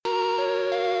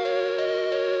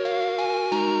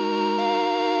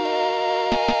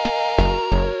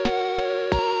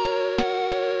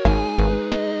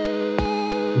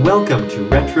Welcome to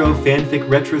Retro Fanfic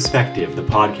Retrospective, the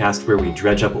podcast where we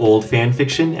dredge up old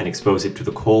fanfiction and expose it to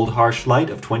the cold, harsh light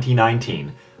of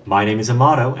 2019. My name is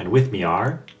Amato, and with me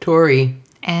are... Tori.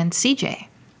 And CJ.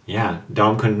 Yeah,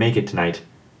 Dom couldn't make it tonight.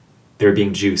 They were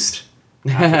being juiced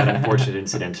after that unfortunate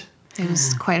incident. It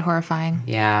was quite horrifying.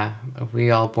 Yeah,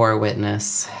 we all bore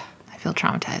witness. I feel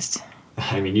traumatized.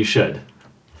 I mean, you should.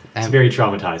 It's very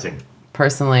traumatizing.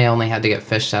 Personally, I only had to get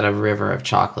fished out of a river of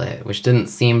chocolate, which didn't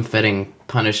seem fitting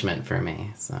punishment for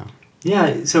me, so...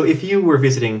 Yeah, so if you were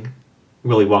visiting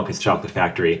Willy Wonka's chocolate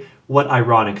factory, what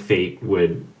ironic fate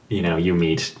would, you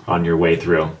meet on your way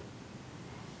through?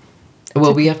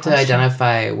 Well, we have to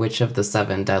identify which of the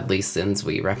 7 deadly sins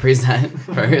we represent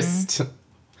first.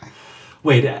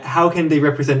 Wait, how can they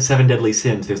represent 7 deadly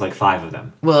sins? There's like 5 of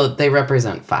them. Well, they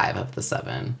represent 5 of the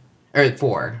 7. Or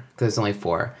 4, because there's only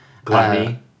 4.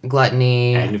 Gluttony.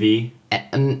 Gluttony. Envy.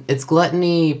 And it's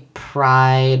gluttony,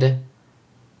 pride,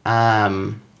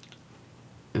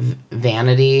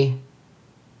 vanity.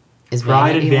 Is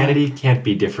Pride and one? vanity can't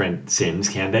be different sins,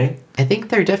 can they? I think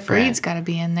they're different. Greed's got to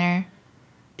be in there.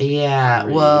 Yeah,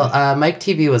 Greed. well, Mike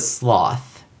TV was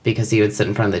sloth because he would sit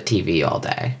in front of the TV all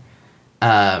day.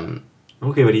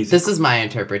 Okay, but This is my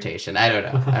interpretation. I don't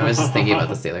know. I was just thinking about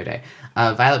this the other day.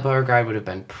 Violet Beauregard would have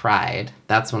been pride.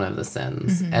 That's one of the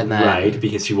sins. Mm-hmm. And then right,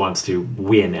 because she wants to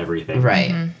win everything.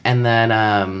 right. Mm-hmm. And then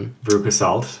Veruca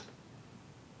Salt.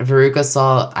 Veruca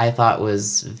Salt I thought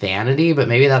was vanity, but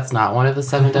maybe that's not one of the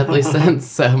 7 deadly sins,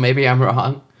 so maybe I'm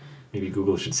wrong. Maybe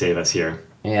Google should save us here.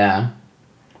 Yeah.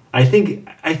 I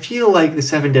feel like the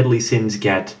 7 deadly sins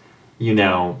get,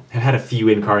 have had a few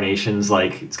incarnations,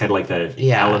 like, it's kind of like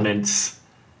the elements.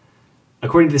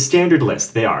 According to the standard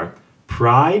list, they are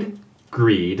pride,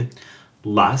 greed,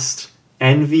 lust,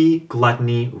 envy,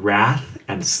 gluttony, wrath,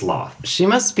 and sloth. She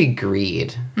must be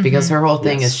greed, because her whole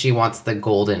thing Yes. is she wants the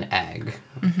golden egg.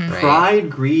 Right? Pride,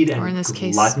 greed, Or in and this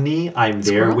case, gluttony, I'm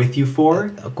there squirrel? with you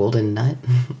for. A golden nut?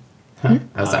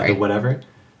 Oh, sorry. The whatever.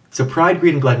 So pride,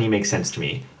 greed, and gluttony makes sense to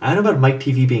me. I don't know about Mike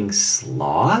TV being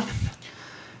sloth.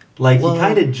 Like, Well, he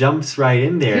kind of jumps right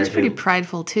in there. He was pretty to-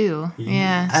 prideful, too.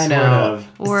 Yeah. I sort know. of.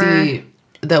 Or- See,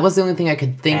 that was the only thing I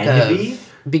could think Envy? of.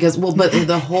 Because, but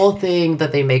the whole thing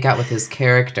that they make out with his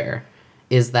character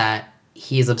is that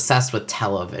he's obsessed with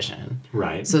television.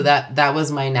 Right. So that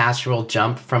was my natural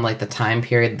jump from, like, the time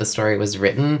period the story was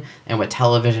written, and what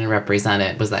television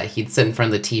represented was that he'd sit in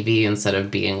front of the TV instead of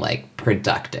being, like,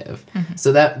 productive.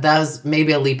 So that was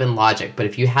maybe a leap in logic, but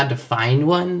if you had to find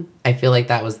one, I feel like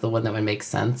that was the one that would make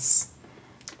sense,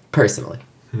 personally.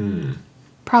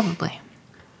 Probably.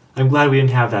 I'm glad we didn't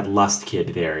have that lust kid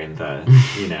there in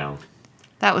the,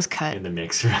 That was cut. in the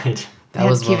mix, right? That had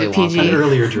was to keep Willy it PG. Wonka. An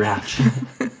earlier draft.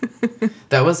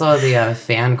 That was all the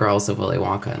fangirls of Willy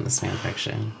Wonka in this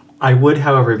fanfiction. I would,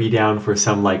 however, be down for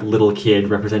some, like, little kid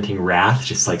representing wrath,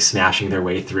 just, like, smashing their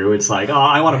way through. It's like, oh,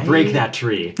 I want to break that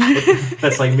tree.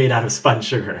 That's, like, made out of spun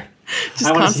sugar. Just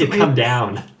I want to see it constantly come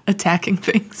down. attacking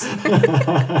things.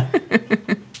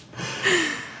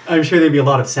 I'm sure there'd be a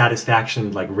lot of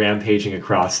satisfaction, like, rampaging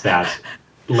across that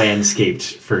landscaped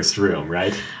first room,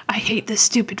 right? I hate this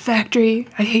stupid factory.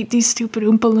 I hate these stupid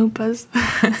Oompa Loompas.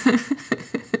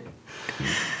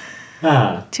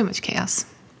 Too much chaos.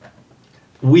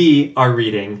 We are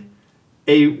reading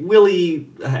a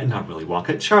not Willy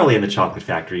Wonka, Charlie and the Chocolate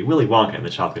Factory. Willy Wonka and the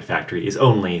Chocolate Factory is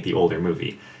only the older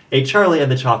movie. A Charlie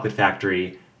and the Chocolate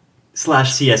Factory /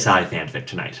 CSI fanfic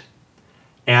tonight.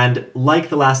 And like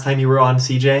the last time you were on,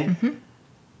 CJ,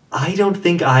 I don't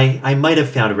think I might have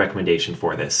found a recommendation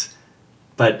for this.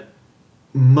 But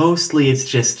mostly it's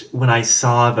just when I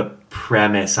saw the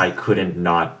premise, I couldn't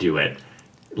not do it.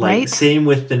 Like, Right? same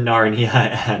with the Narnia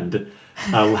and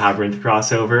Labyrinth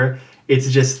crossover. It's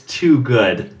just too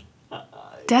good.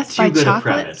 Death Too by good a chocolate.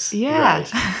 premise. Yeah.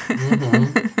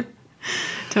 Right.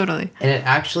 Totally. And it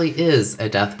actually is a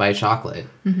death by chocolate.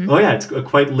 Oh yeah, it's a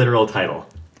quite literal title.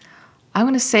 I'm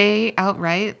going to say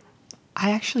outright,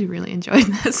 I actually really enjoyed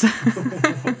this.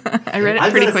 I read it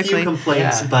I've pretty got a quickly. few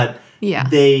complaints, Yeah. but Yeah.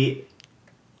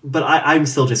 I'm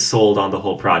still just sold on the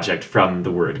whole project from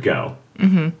the word go.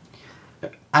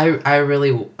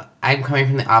 I'm coming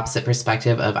from the opposite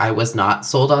perspective of I was not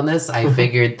sold on this. I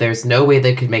figured there's no way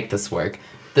they could make this work.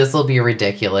 This will be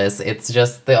ridiculous. It's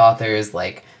just the author's,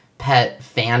 like, pet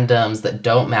fandoms that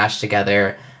don't mash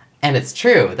together. And it's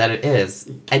true that it is.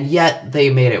 And yet they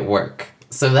made it work.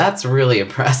 So that's really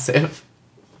impressive.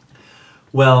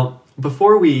 Well,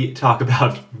 before we talk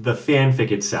about the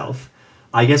fanfic itself,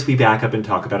 I guess we back up and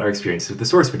talk about our experiences with the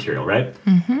source material, right?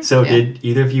 Mm-hmm. So Yeah. did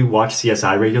either of you watch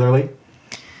CSI regularly?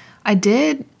 I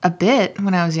did a bit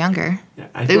when I was younger. Yeah,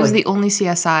 I It feel was like the only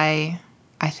CSI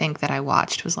I think that I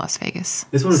watched was Las Vegas.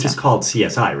 this one was So- just called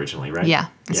CSI originally, right? Yeah,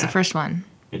 it's Yeah. the first one.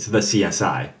 It's the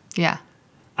CSI. Yeah.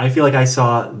 I feel like I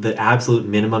saw the absolute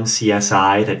minimum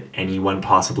CSI that anyone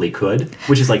possibly could,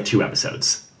 which is like 2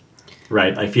 episodes.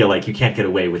 Right? I feel like you can't get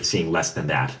away with seeing less than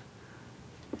that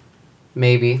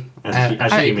Maybe. as I'm a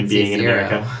sure you human could see being in Zero.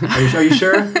 America. Are you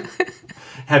sure?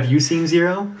 Have you seen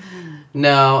Zero?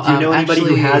 No. Do you know anybody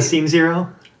who has seen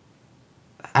Zero?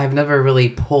 I've never really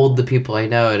polled the people I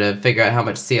know to figure out how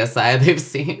much CSI they've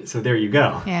seen. So there you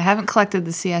go. Yeah, I haven't collected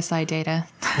the CSI data.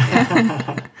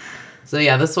 So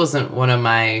yeah, this wasn't one of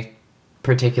my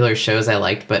particular shows I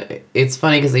liked, but it's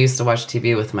funny because I used to watch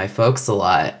TV with my folks a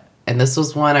lot. And this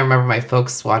was one I remember my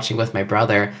folks watching with my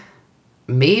brother.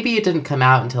 Maybe it didn't come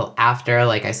out until after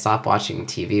like I stopped watching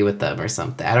TV with them or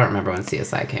something. I don't remember when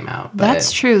CSI came out. But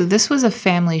That's true. This was a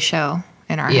family show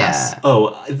in our house. yeah.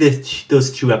 Oh,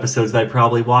 those 2 episodes that I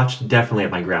probably watched, definitely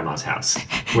at my grandma's house,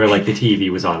 where like the TV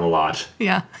was on a lot.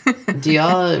 Yeah. Do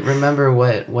y'all remember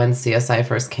when CSI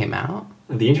first came out?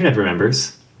 The internet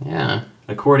remembers. Yeah.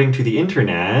 According to the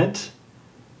internet,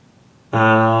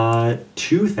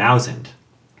 2000.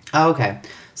 Oh, okay.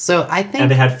 So I think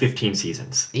And they had 15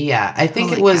 seasons. yeah, I think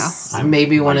Holy it was cow.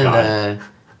 maybe My one of God.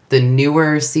 the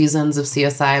newer seasons of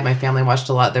CSI. My family watched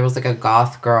a lot. There was like a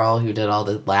goth girl who did all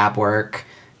the lab work.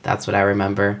 That's what I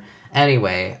remember.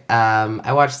 Anyway,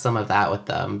 I watched some of that with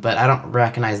them, but I don't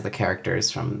recognize the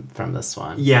characters from this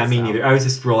one. Yeah, me so. neither. I was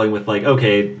just rolling with like,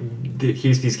 okay,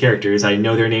 here's these characters. I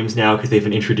know their names now because they've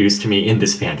been introduced to me in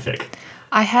this fanfic.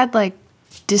 I had like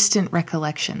distant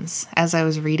recollections as I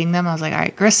was reading them. I was like, all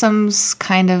right, Grissom's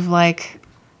kind of like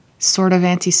sort of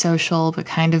antisocial, but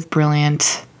kind of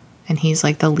brilliant. And he's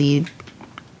like the lead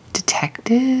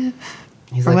detective.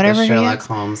 He's or like whatever the he Sherlock is.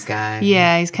 Holmes guy.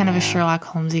 Yeah, he's kind of a Yeah. Sherlock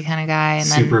Holmesy kind of guy. And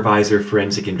then, Supervisor,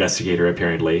 forensic investigator,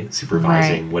 apparently.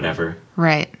 Supervising, Right. whatever.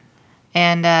 right.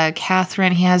 And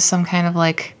Catherine, he has some kind of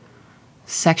like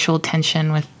sexual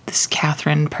tension with this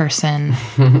Catherine person,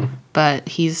 but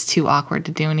he's too awkward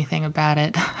to do anything about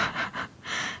it.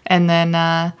 And then,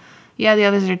 yeah, the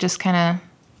others are just kind of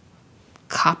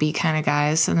copy kind of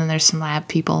guys. And then there's some lab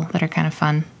people that are kind of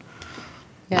fun.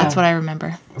 Yeah. That's what I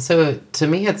remember. So to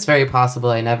me, it's very possible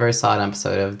I never saw an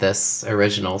episode of this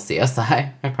original CSI.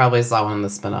 I probably saw one of the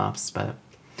spin-offs, but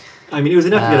I mean, it was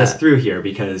enough to get us through here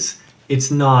because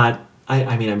it's not.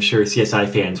 I mean, I'm sure CSI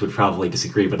fans would probably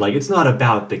disagree, but like, it's not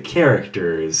about the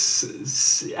characters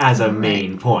as a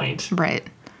main point. Right.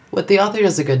 what the author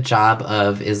does a good job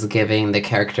of is giving the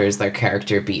characters their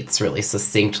character beats really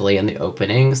succinctly in the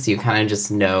opening, so you kind of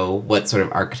just know what sort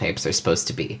of archetypes they're supposed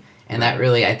to be. And that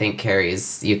really, I think,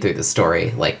 carries you through the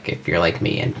story, like if you're like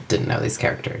me and didn't know these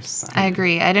characters. I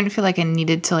agree. I didn't feel like I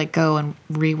needed to like go and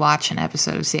rewatch an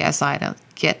episode of CSI to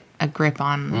get a grip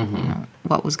on you know,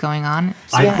 what was going on.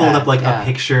 I Yeah, pulled up like yeah. a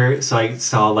picture, so I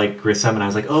saw like Grissom, and I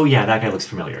was like, "Oh yeah, that guy looks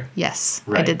familiar." Yes,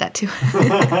 I Right. did that too.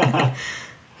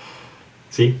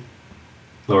 See,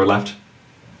 lower left,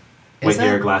 white Is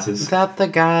hair, that- glasses. Is that the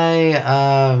guy?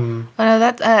 Oh no,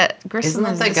 that Grissom Isn't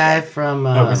that is the this guy from?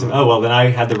 Oh, Grissom. Oh well, then I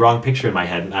had the wrong picture in my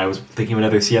head, and I was thinking of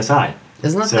another CSI.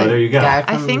 Isn't that So the there you go. guy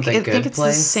I from think The I Good think it's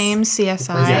Place? the same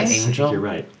CSI. Yes, Angel? you're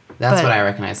right. That's but- what I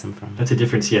recognize him from. That's a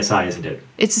different CSI, isn't it?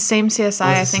 It's the same CSI. Oh,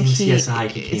 I it's the think same he CSI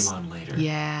he came is- on later.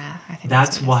 Yeah, I think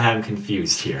That's what it why I'm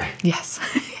confused here. is. Yes,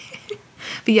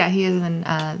 but yeah, he is in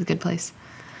the Good Place.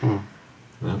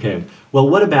 Okay. Well,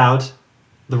 what about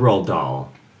the Roald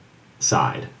Dahl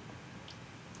side?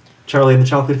 Charlie and the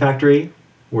Chocolate Factory.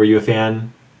 Were you a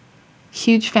fan?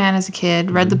 Huge fan as a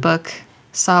kid. Read Mm-hmm. the book.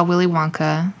 Saw Willy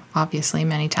Wonka obviously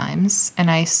many times,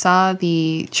 and I saw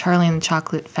the Charlie and the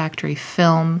Chocolate Factory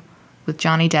film with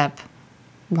Johnny Depp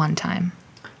one time.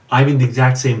 I'm in the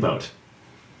exact same boat.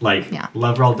 Like, Yeah.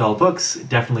 love Roald Dahl books.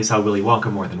 Definitely saw Willy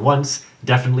Wonka more than once.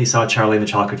 Definitely saw Charlie and the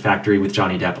Chocolate Factory with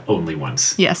Johnny Depp only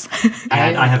once. Yes.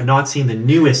 And I have not seen the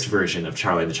newest version of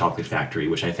Charlie and the Chocolate Factory,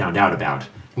 which I found out about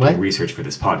doing What? research for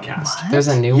this podcast. There's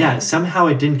a new Yeah, one. somehow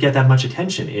it didn't get that much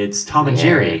attention. It's Tom and Yeah.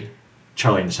 Jerry,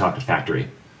 Charlie and the Chocolate Factory.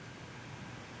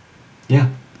 Yeah,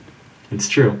 it's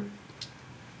true.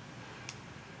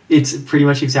 It's pretty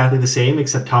much exactly the same,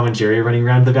 except Tom and Jerry are running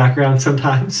around in the background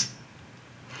sometimes.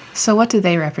 So what do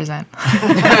they represent?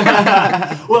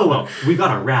 Whoa, we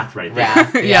got our wrath right there.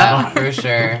 Wrath, yeah, Yeah. for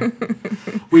sure.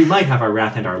 We might have our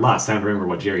wrath and our lust. I don't remember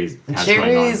what Jerry has going on.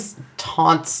 Jerry's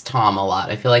taunts Tom a lot.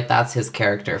 I feel like that's his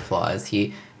character flaws.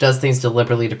 He does things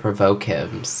deliberately to provoke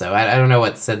him. So I don't know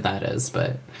what Sid that is,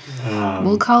 but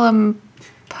We'll call him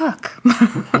Puck.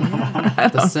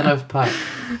 The sin of Puck.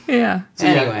 Yeah. So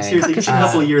yeah, Anyway, seriously, Puck a is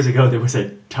couple of years ago there was a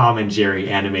Tom and Jerry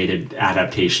animated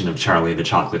adaptation of Charlie and the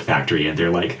Chocolate Factory, and they're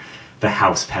like the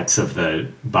house pets of the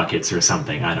buckets or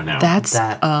something. I don't know. That's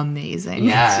That- amazing.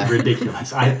 Yeah. It's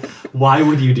ridiculous. Why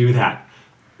would you do that?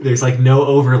 There's like no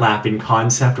overlap in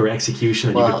concept or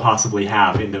execution that you Well- could possibly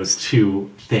have in those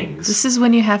two things. This is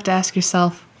when you have to ask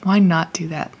yourself, why not do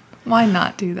that? Why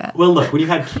not do that? Well, look, when you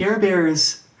had Care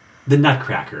Bears, the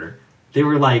Nutcracker, they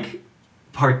were like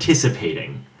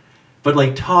participating. But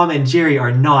like Tom and Jerry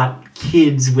are not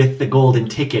kids with the golden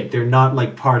ticket. They're not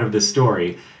like part of the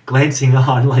story. Glancing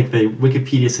on like the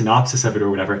Wikipedia synopsis of it or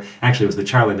whatever, actually it was the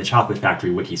Charlie and the Chocolate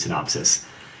Factory wiki synopsis.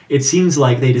 It seems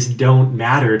like they just don't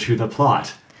matter to the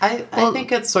plot. I Well-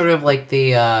 think it's sort of like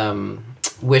the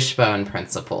Wishbone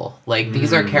principle. Like,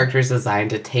 these are characters designed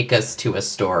to take us to a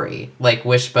story. Like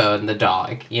Wishbone the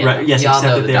dog. You know? Right, yes, Y'all except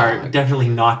know that the they are dog. definitely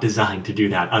not designed to do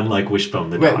that, unlike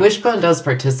Wishbone the dog. Right, Wishbone does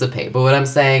participate, but what I'm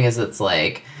saying is it's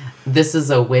like, this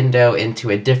is a window into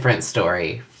a different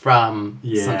story from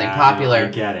Yeah, something no, popular. I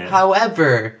get it.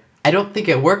 However, I don't think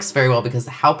it works very well because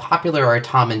how popular are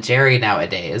Tom and Jerry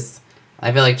nowadays?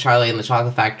 I feel like Charlie and the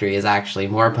Chocolate Factory is actually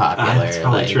more popular. That's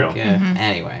probably like, true. yeah.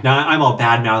 Anyway. Now, I'm all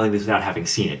bad-mouthing this without having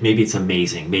seen it. Maybe it's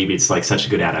amazing. Maybe it's like such a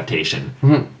good adaptation.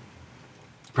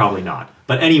 Probably not.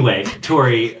 But anyway,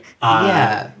 Tori,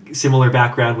 Yeah. similar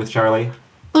background with Charlie?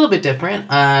 A little bit different.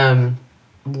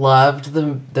 Loved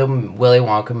the Willy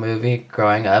Wonka movie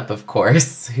growing up, of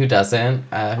course. Who doesn't? Who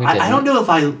didn't? I don't know if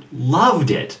I loved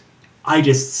it. I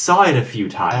just saw it a few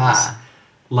times. Ah.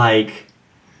 Like,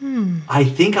 I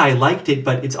think I liked it,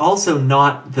 but it's also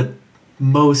not the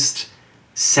most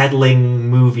settling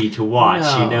movie to watch,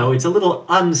 No. you know? It's a little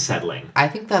unsettling. I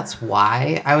think that's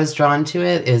why I was drawn to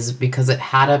it, is because it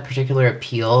had a particular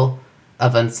appeal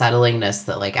of unsettlingness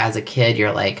that, like, as a kid,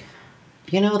 you're like,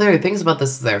 you know, there are things about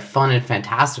this that are fun and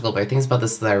fantastical, but there are things about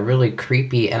this that are really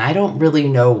creepy, and I don't really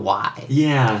know why.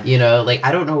 Yeah. You know, like,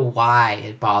 I don't know why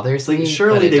it bothers Like, me.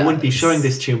 surely but it they wouldn't be does. showing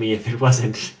this to me if it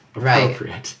wasn't Right.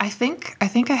 appropriate. I think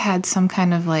I had some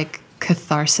kind of like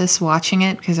catharsis watching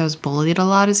it because I was bullied a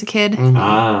lot as a kid.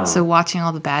 Ah. So watching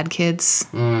all the bad kids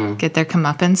get their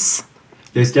comeuppance.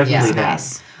 There's definitely Yeah. that.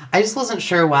 Nice. I just wasn't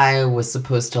sure why I was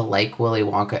supposed to like Willy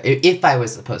Wonka, if I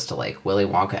was supposed to like Willy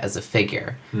Wonka as a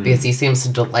figure, because he seems to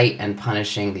delight in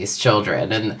punishing these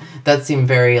children, and that seemed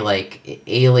very, like,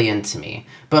 alien to me.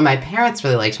 But my parents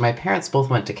really liked him. My parents both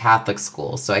went to Catholic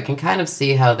school, so I can kind of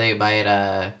see how they might,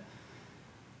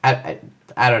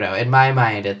 I don't know. In my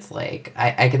mind, it's like,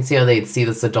 I can see how they'd see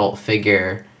this adult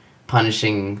figure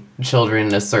punishing children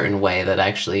in a certain way that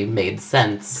actually made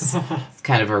sense. It's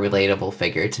kind of a relatable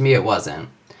figure. To me, it wasn't.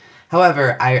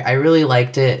 However, I really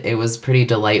liked it. It was pretty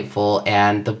delightful,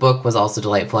 and the book was also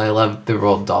delightful. I loved the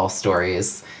Roald Dahl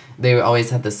stories. They always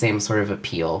had the same sort of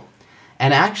appeal.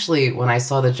 And actually, when I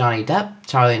saw the Johnny Depp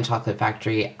Charlie and Chocolate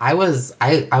Factory, I was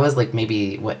like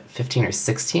maybe, 15 or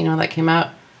 16 when that came out?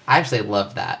 I actually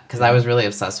loved that, because I was really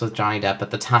obsessed with Johnny Depp at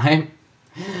the time.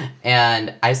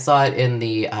 And I saw it in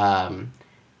the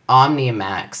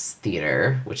OmniMax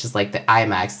theater, which is like the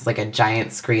IMAX. It's like a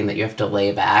giant screen that you have to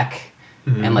lay back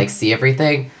and like see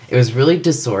everything. It was really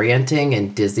disorienting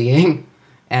and dizzying,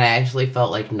 and I actually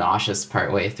felt like nauseous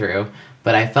partway through.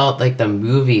 But I felt like the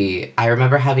movie, I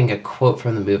remember having a quote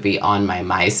from the movie on my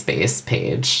MySpace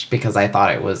page because I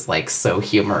thought it was like so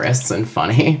humorous and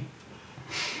funny.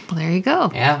 Well, there you go.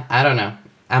 Yeah, I don't know.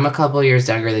 I'm a couple years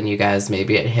younger than you guys.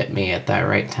 Maybe it hit me at that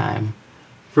right time.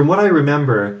 From what I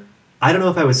remember, I don't know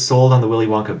if I was sold on the Willy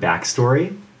Wonka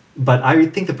backstory, but I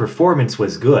think the performance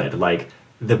was good. Like,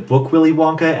 the book Willy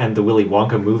Wonka and the Willy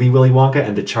Wonka movie Willy Wonka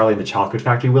and the Charlie and the Chocolate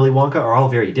Factory Willy Wonka are all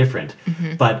very different.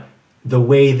 But the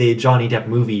way the Johnny Depp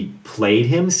movie played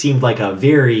him seemed like a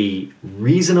very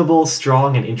reasonable,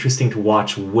 strong, and interesting to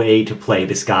watch way to play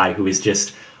this guy who is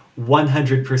just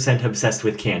 100% obsessed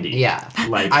with candy. Yeah.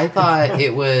 Like, I thought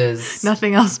it was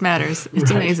Nothing else matters.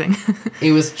 It's Right. amazing.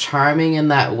 it was charming in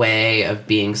that way of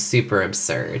being super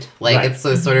absurd. Like, Right. it's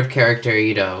the sort of character,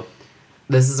 you know,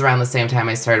 this is around the same time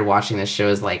I started watching the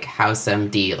shows like House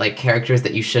MD, like characters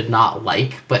that you should not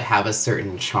like but have a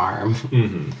certain charm.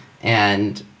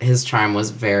 And his charm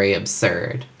was very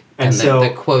absurd. And the, so- the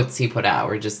quotes he put out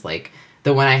were just like,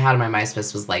 the one I had on my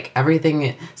MySpace was like,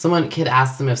 everything, someone kid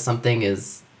asked him if something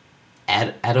is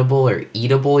edible or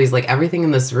eatable. He's like, everything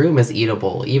in this room is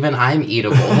eatable. Even I'm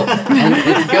eatable. And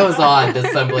it goes on to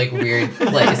some like weird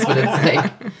place, but it's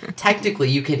like, technically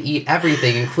you can eat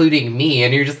everything, including me.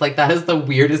 And you're just like, that is the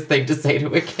weirdest thing to say to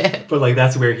a kid. but like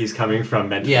that's where he's coming from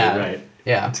mentally, Yeah. right?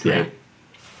 Yeah. That's great.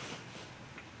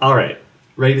 All right.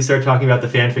 Ready to start talking about the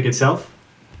fanfic itself?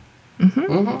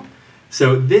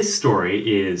 So this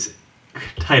story is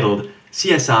titled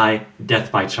CSI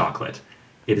Death by Chocolate.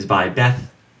 It is by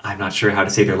Beth, I'm not sure how to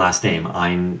say their last name,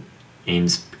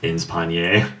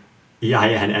 Einspanier,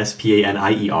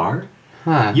 Einspanier.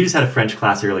 Huh. You just had a French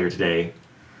class earlier today,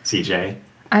 CJ.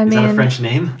 I Is mean, that a French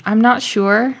name? I'm not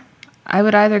sure. I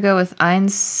would either go with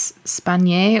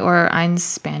Einspanier or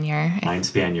Einspanier.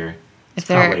 Einspanier. If It's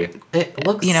they're, probably- It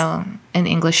looks, an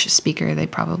English speaker, they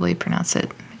probably pronounce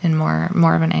it in more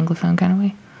of an Anglophone kind of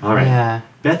way. All right. Yeah.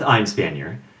 Beth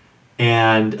Einspanier.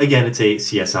 And again, it's a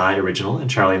CSI original and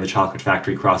Charlie and the Chocolate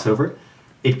Factory crossover.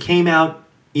 It came out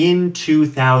in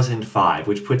 2005,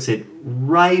 which puts it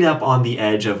right up on the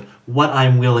edge of what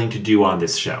I'm willing to do on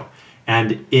this show.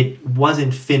 And it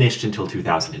wasn't finished until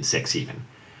 2006 even.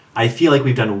 I feel like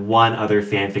we've done one other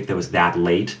fanfic that was that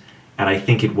late, and I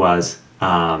think it was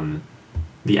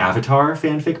the Avatar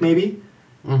fanfic maybe?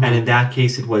 And in that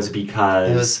case it was because...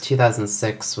 it was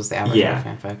 2006 was the Avatar Yeah.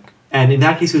 fanfic. And in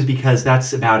that case, it was because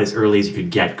that's about as early as you could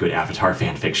get good Avatar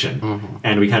fan fiction,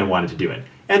 and we kind of wanted to do it.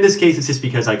 In this case, it's just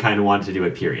because I kind of wanted to do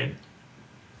it, period.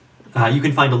 You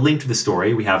can find a link to the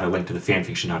story. We have a link to the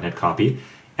fanfiction.net copy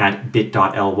at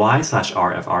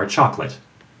bit.ly/rfrchocolate.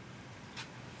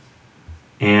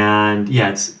 And yeah,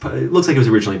 it looks like it was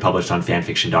originally published on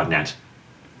fanfiction.net,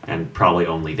 and probably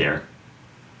only there.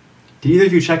 Did either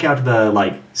of you check out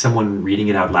someone reading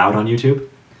it out loud on YouTube?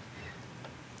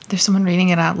 There's someone reading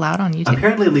it out loud on YouTube.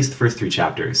 Apparently, at least the first 3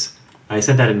 chapters. I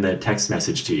sent that in the text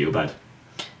message to you, but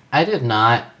I did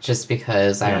not, just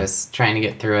because Yeah. I was trying to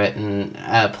get through it, and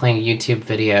playing a YouTube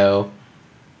video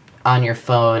on your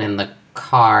phone in the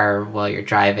car while you're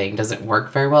driving doesn't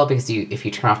work very well, because if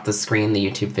you turn off the screen, the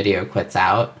YouTube video quits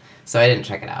out. So I didn't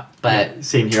check it out. But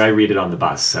same here. I read it on the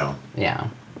bus, so yeah.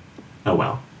 oh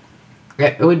well.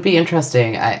 It would be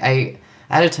interesting. I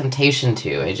had a temptation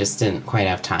to. I just didn't quite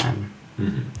have time.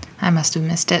 I must have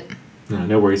missed it.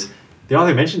 No worries. The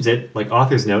author mentions it, like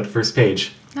author's note, first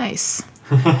page. Nice.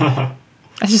 I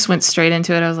just went straight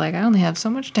into it. I was like, I only have so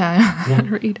much time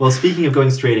to read. Well, speaking of going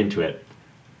straight into it,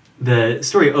 the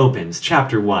story opens,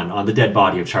 chapter 1, on the dead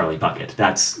body of Charlie Bucket.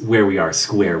 That's where we are,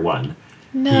 square one.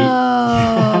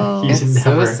 No. He's It's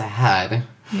so never... sad.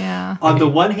 Yeah. On the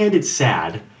one hand, it's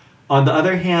sad. On the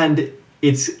other hand,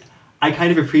 I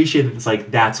kind of appreciate that it's like,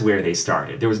 that's where they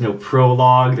started. There was no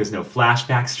prologue, there's no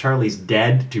flashbacks. Charlie's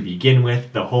dead to begin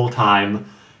with the whole time.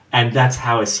 And that's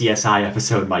how a CSI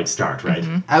episode might start, right?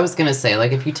 I was going to say,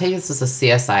 if you take this as a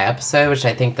CSI episode, which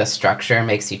I think the structure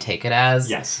makes you take it as,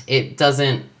 Yes. it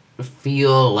doesn't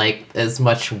feel like as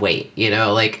much weight,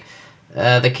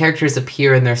 the characters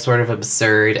appear and they're sort of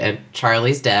absurd, and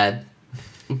Charlie's dead,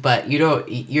 but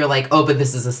you're like, oh, but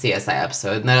this is a CSI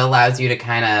episode, and that allows you to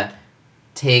kind of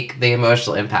take the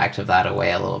emotional impact of that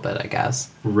away a little bit, I guess.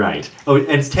 Right. Oh, and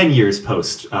it's 10 years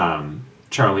post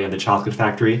Charlie and the Chocolate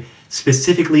Factory,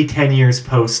 specifically 10 years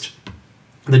post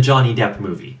the Johnny Depp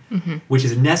movie, which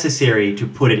is necessary to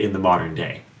put it in the modern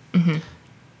day.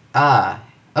 Ah,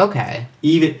 okay.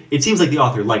 It seems like the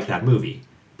author liked that movie,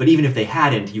 but even if they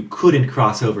hadn't, you couldn't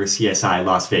cross over CSI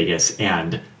Las Vegas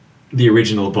and the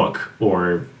original book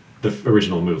or the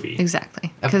original movie.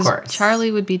 Exactly. Of Because course.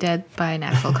 Charlie would be dead by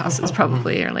natural causes,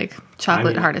 probably, or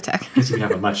chocolate heart attack. I guess you could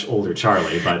have a much older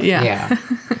Charlie, but Yeah.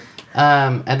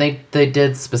 Yeah. And they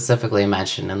did specifically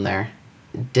mention in their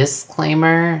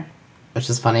disclaimer, which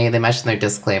is funny, they mentioned their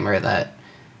disclaimer that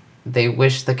they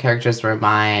wish the characters were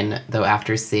mine, though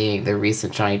after seeing the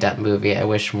recent Johnny Depp movie, I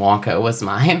wish Wonka was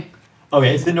mine.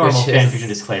 Okay, it's the normal Which is- fanfiction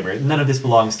disclaimer. None of this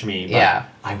belongs to me, but Yeah.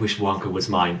 I wish Wonka was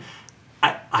mine.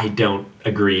 I don't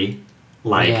agree.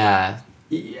 Yeah.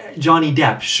 Johnny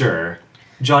Depp, sure.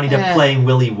 Johnny Depp Eh. playing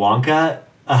Willy Wonka,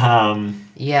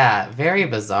 Yeah, very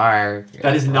bizarre.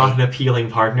 that is not an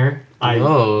appealing partner, I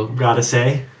No. gotta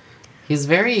say. He's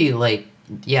very,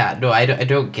 yeah, no, I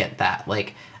don't get that.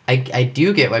 I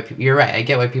do get why people, you're right, I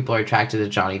get why people are attracted to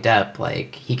Johnny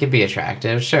Depp. He could be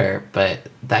attractive, sure, but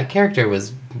that character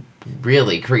was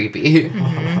really creepy.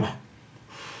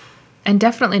 And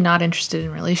definitely not interested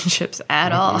in relationships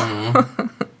at all.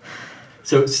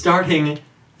 So starting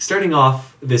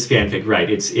off this fanfic, right,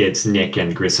 it's Nick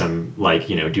and Grissom,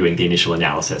 doing the initial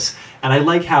analysis. And I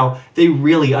like how they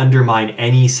really undermine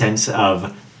any sense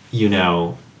of,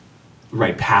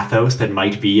 pathos that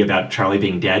might be about Charlie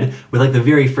being dead, with the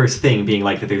very first thing being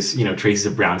that there's, traces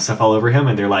of brown stuff all over him,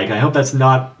 and they're like, I hope that's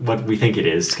not what we think it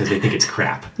is, because they think it's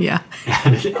crap. Yeah.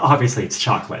 And obviously it's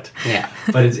chocolate. Yeah.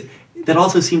 But that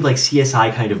also seemed like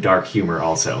CSI kind of dark humor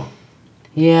also.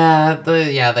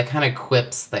 the kind of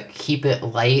quips that keep it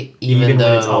light, even though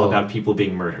when it's all about people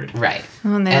being murdered. right.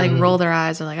 When they like roll their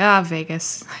eyes, they're like,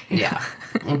 Vegas. Yeah,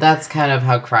 that's kind of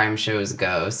how crime shows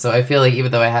go. So I feel like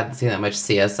even though I hadn't seen that much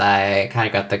CSI, I kind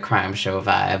of got the crime show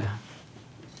vibe.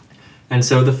 And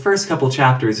so the first couple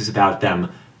chapters is about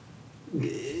them,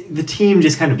 the team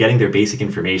just kind of getting their basic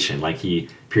information. Like he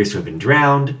appears to have been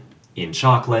drowned in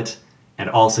chocolate and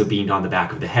also beamed on the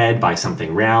back of the head by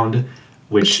something round,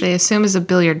 Which they assume is a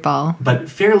billiard ball. But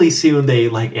fairly soon they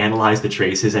like analyze the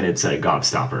traces and it's a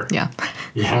gobstopper. Yeah.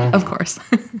 Yeah. Of course.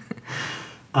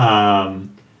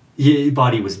 His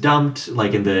body was dumped,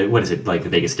 like in the, what is it, like the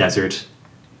Vegas desert?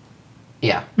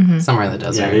 Yeah, somewhere in the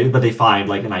desert. Yeah, but they find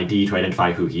like an ID to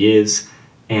identify who he is,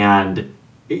 and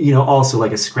also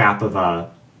like a scrap of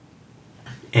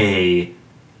a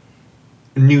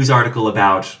news article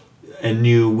about a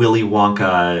new Willy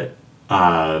Wonka,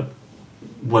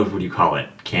 what would you call it?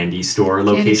 Candy store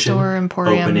location, Candy store,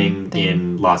 emporium opening thing.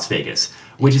 in Las Vegas,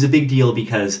 which is a big deal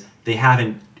because they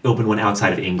haven't opened one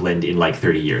outside of England in like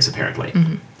 30 years apparently.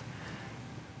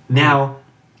 Now,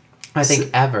 I think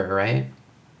ever, right?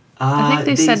 I think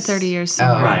they said 30 years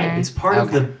somewhere. Right. There. It's part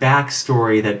of the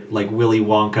backstory that like Willy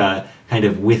Wonka kind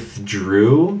of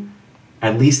withdrew,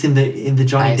 at least in the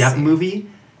Johnny I Depp see. movie,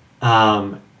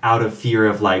 out of fear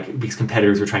of like because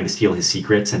competitors were trying to steal his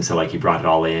secrets, and so like he brought it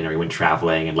all in, or he went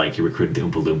traveling and like he recruited the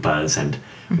Oompa Loompas and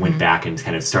went back and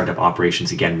kind of started up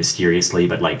operations again mysteriously,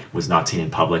 but like was not seen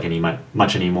in public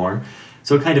much anymore.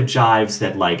 So it kind of jives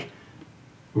that like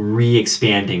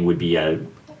re-expanding would be a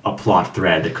plot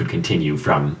thread that could continue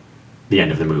from the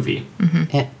end of the movie.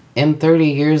 In 30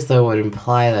 years, though, would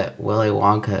imply that Willy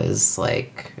Wonka is,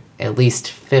 like, at least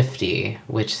 50,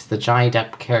 which the Johnny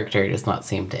Depp character does not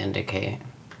seem to indicate.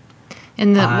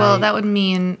 That would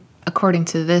mean, according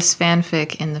to this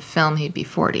fanfic in the film, he'd be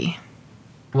 40.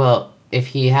 Well, if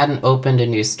he hadn't opened a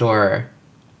new store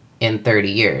in 30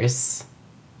 years...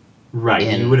 Right,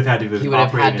 he would have had to have He would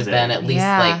have had operated to as a- been at least,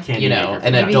 Yeah. like, Candy an maker.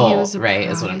 Maybe he adult, was a right,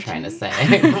 is what I'm trying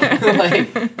prodigy. to say.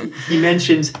 Like, He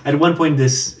mentions at one point in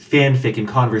this fanfic in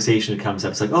conversation it comes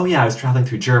up, it's like, oh yeah, I was traveling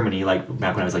through Germany like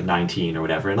back when I was like 19 or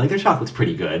whatever, and like their chocolate's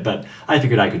pretty good, but I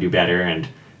figured I could do better, and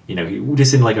he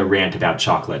just in like a rant about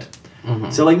chocolate.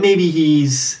 So like maybe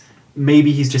he's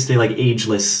just a like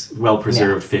ageless,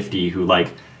 well-preserved 50 who like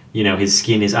his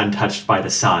skin is untouched by the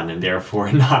sun and therefore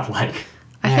not like.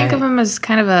 I think of him as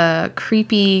kind of a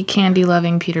creepy,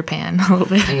 candy-loving Peter Pan, a little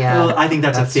bit. yeah. Well, I think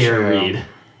that's a fair true. read.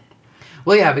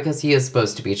 Well, yeah, because he is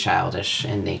supposed to be childish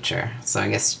in nature. So I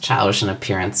guess childish in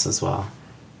appearance as well.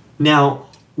 Now,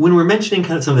 when we're mentioning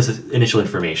kind of some of this initial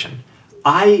information,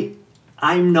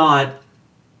 I'm not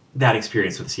that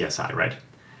experienced with CSI, right?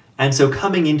 And so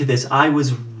coming into this, I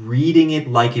was reading it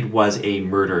like it was a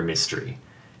murder mystery,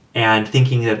 and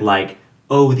thinking that like,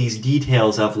 oh, these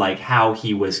details of like how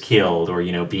he was killed, or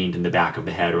beamed in the back of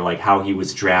the head, or like how he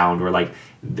was drowned, or like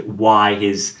why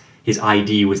his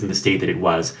ID was in the state that it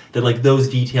was, that like those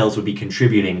details would be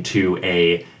contributing to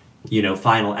a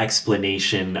final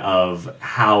explanation of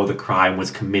how the crime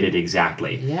was committed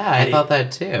exactly. Yeah, I thought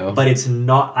that too. But it's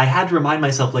not, I had to remind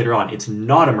myself later on, it's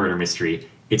not a murder mystery,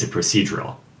 it's a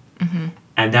procedural.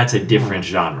 And that's a different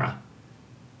genre.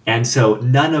 And so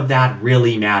none of that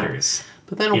really matters.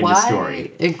 But then in the why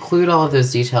story. include all of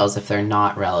those details if they're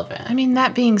not relevant? I mean,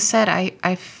 that being said,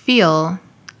 I feel,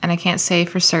 and I can't say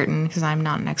for certain because I'm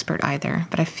not an expert either,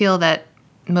 but I feel that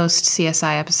most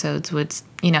CSI episodes would,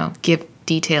 give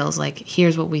details like,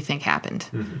 here's what we think happened.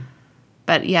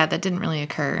 But yeah, that didn't really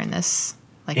occur in this,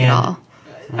 at all.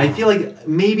 I feel like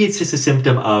maybe it's just a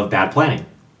symptom of bad planning.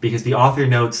 Because the author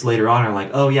notes later on are like,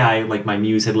 oh yeah, my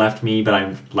muse had left me, but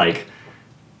I'm like,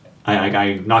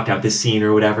 I knocked out this scene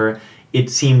or whatever. It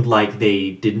seemed like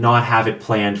they did not have it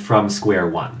planned from square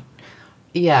one.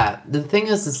 Yeah, the thing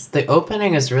is the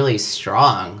opening is really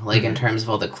strong, in terms of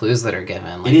all the clues that are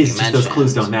given. Like It is, you just those mentioned.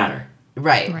 clues don't matter.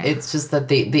 Right. Right. It's just that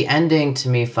the ending to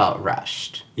me felt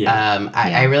rushed. Yeah.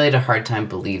 I really had a hard time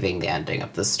believing the ending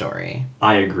of the story.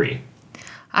 I agree.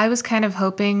 I was kind of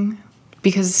hoping,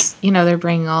 because, they're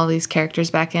bringing all these characters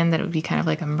back in, that it would be kind of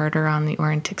like a Murder on the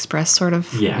Orient Express sort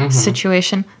of Yeah.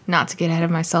 situation. Not to get ahead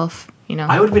of myself,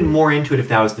 I would have been more into it if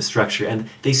that was the structure. And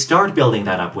they start building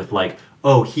that up with like,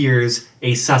 oh, here's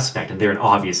a suspect, and they're an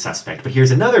obvious suspect. But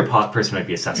here's another person who might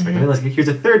be a suspect. And then like, here's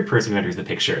a third person who enters the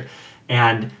picture.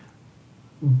 And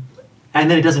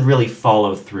then it doesn't really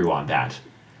follow through on that.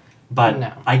 But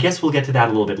No. I guess we'll get to that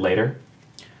a little bit later.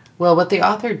 Well, what the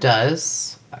author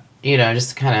does, just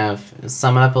to kind of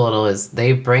sum it up a little, is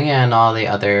they bring in all the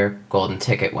other golden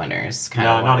ticket winners.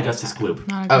 No, not Augustus Gloop.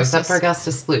 Oh, except for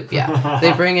Augustus Gloop, yeah.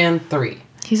 They bring in 3.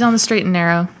 He's on the straight and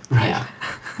narrow. Yeah.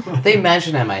 They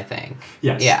mention him, I think.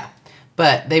 Yes. Yeah.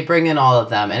 But they bring in all of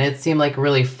them, and it seemed like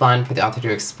really fun for the author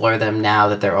to explore them now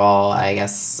that they're all, I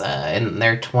guess, in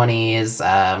their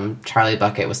 20s. Charlie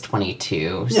Bucket was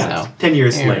 22. Yeah, so 10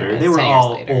 years later. They were 10 years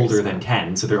all later, older so. than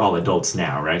 10, so they're all adults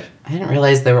now, right? I didn't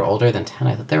realize they were older than 10.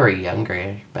 I thought they were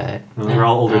younger, but... Well, they were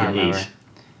all older I don't than 8. remember.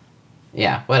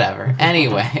 Yeah, whatever.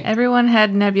 Anyway. Everyone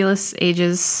had nebulous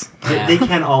ages. Yeah. They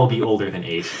can all be older than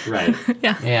 8, right?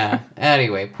 Yeah. Yeah.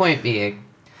 Anyway, point being,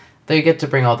 they get to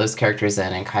bring all those characters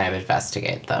in and kind of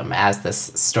investigate them as this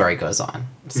story goes on.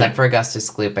 Except for Augustus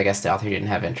Gloop, I guess the author didn't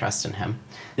have interest in him.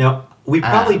 Now, we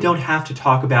probably don't have to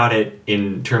talk about it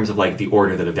in terms of like the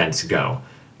order that events go,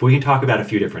 but we can talk about a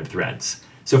few different threads.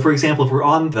 So, for example, if we're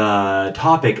on the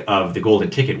topic of the golden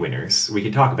ticket winners, we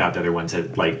can talk about the other ones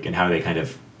that, like, and how they kind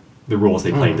of the roles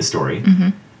they play in the story.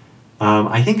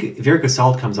 I think Verica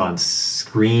Salt comes on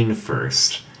screen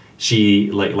first. She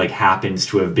like happens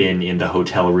to have been in the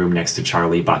hotel room next to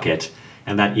Charlie Bucket,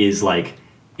 and that is like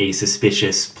a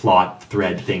suspicious plot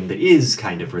thread thing that is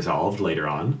kind of resolved later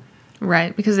on.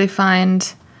 Right, because they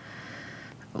find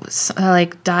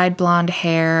like dyed blonde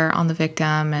hair on the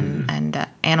victim and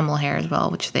animal hair as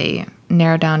well, which they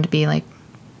narrow down to be like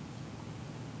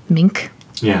mink.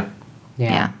 Yeah.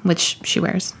 Yeah, which she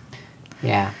wears.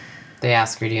 Yeah. They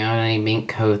ask her, do you own any mink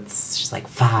coats? She's like,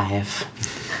 5.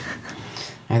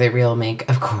 Are they real mink?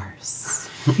 Of course.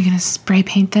 You're gonna spray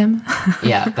paint them?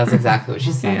 Yeah, that's exactly what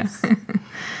she says.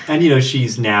 And, you know,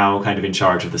 she's now kind of in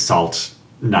charge of the Salt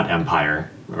Nut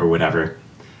Empire, or whatever.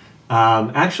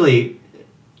 Actually,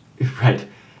 right.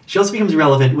 She also becomes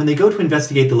relevant when they go to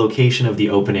investigate the location of the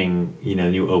opening, you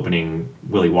know, new opening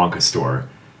Willy Wonka store.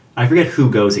 I forget who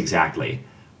goes exactly,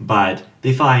 but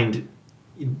they find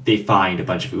a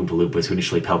bunch of Oompa Loompas who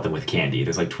initially pelt them with candy.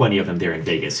 There's like 20 of them there in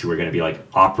Vegas who are going to be like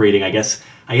operating, I guess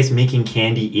making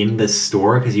candy in the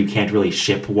store because you can't really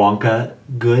ship Wonka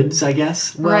goods, I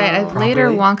guess. Right. properly. Later,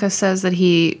 Wonka says that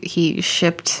he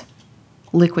shipped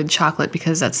liquid chocolate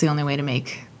because that's the only way to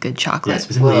make good chocolate. Yeah,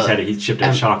 specifically Well, he said he shipped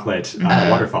a chocolate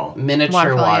waterfall. Miniature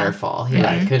Waterfall, waterfall. Yeah,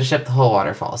 Right. could have shipped the whole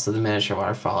waterfall, so the miniature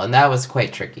waterfall. And that was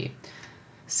quite tricky.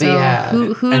 So yeah.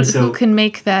 who can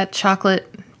make that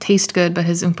chocolate taste good but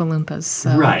his Oompa Loompas?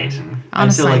 So Right. On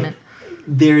And so, like, assignment.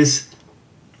 there's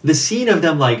the scene of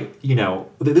them, like, you know,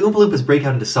 the Oompa Loompas break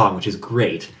out into song, which is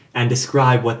great, and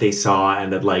describe what they saw,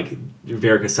 and that, like,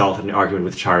 Verica Salt had an argument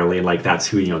with Charlie, and, like, that's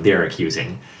who, you know, they're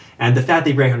accusing. And the fact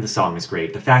they break out into song is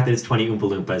great. The fact that it's 20 Oompa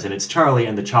Loompas, and it's Charlie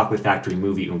and the Chocolate Factory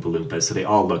movie Oompa Loompas, so they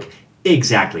all look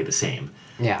exactly the same.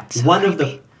 Yeah. One of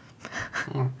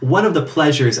the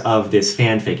pleasures of this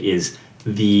fanfic is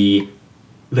the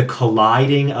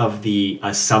colliding of the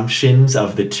assumptions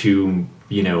of the two,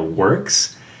 you know,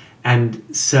 works. And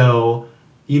so,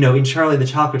 you know, in Charlie and the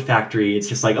Chocolate Factory, it's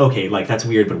just like, okay, like, that's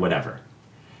weird, but whatever.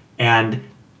 And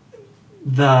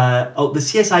the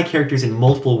CSI characters in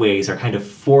multiple ways are kind of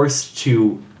forced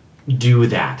to do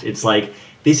that. It's like,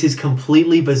 this is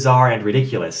completely bizarre and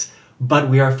ridiculous, but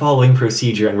we are following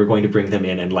procedure and we're going to bring them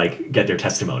in and, like, get their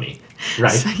testimony,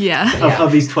 right? Yeah.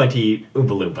 Of these 20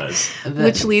 Oompa Loompas.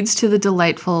 Which leads to the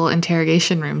delightful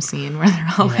interrogation room scene where they're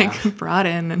all Yeah. like brought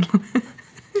in and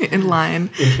in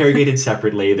line. Interrogated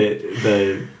separately,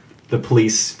 the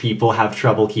police people have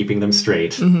trouble keeping them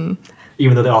straight,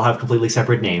 even though they all have completely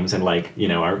separate names and, like, you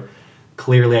know, are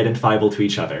clearly identifiable to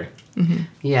each other.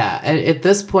 Yeah, at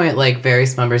this point, like,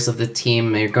 various members of the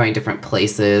team are going different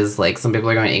places. Like, some people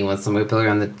are going to England, some people are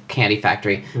going to the candy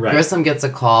factory. Right. Grissom gets a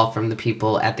call from the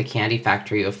people at the candy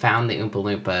factory who found the Oompa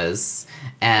Loompas,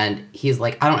 and he's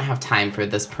like, I don't have time for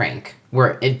this prank.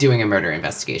 We're doing a murder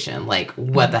investigation. Like,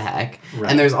 what the heck?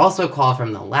 Right. And there's also a call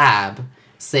from the lab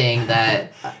saying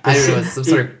that, I don't know, some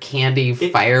sort of candy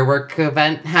firework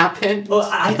event happened. Well,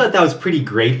 I thought that was pretty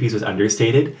great because it was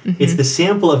understated. It's the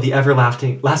sample of the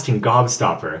lasting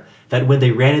gobstopper that when they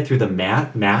ran it through the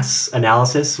mass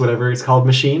analysis, whatever it's called,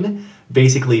 machine,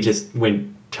 basically just went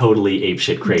totally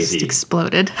apeshit crazy. Just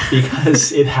exploded.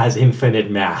 Because it has infinite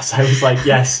mass. I was like,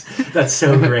 yes, that's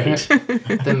so great.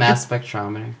 The mass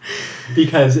spectrometer.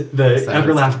 Because the So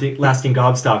everlasting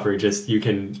gobstopper, just, you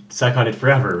can suck on it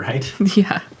forever, right?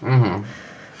 Yeah.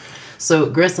 So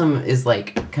Grissom is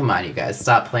like, come on, you guys,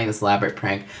 stop playing this elaborate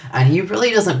prank. And he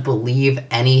really doesn't believe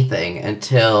anything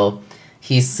until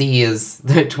he sees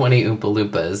the 20 Oompa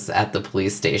Loompas at the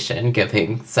police station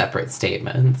giving separate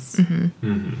statements.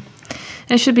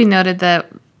 It should be noted that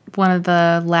one of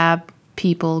the lab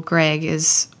people, Greg,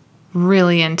 is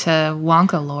really into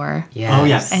Wonka lore. Yes. Oh,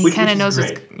 yes. And he Which kind of is knows,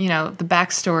 great. what's, you know, the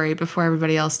backstory before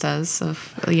everybody else does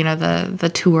of, you know, the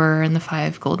tour and the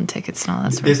 5 golden tickets and all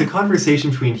that sort There's of a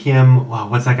conversation between him, wow,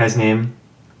 what's that guy's name?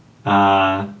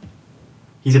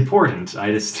 He's important.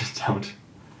 I just don't.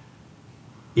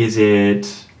 Is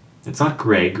it? It's not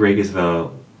Greg. Greg is the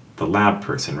lab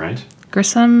person, right?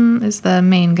 Grissom is the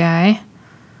main guy.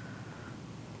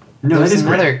 No, There's that is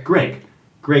another- Greg.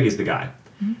 Greg is the guy.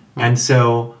 And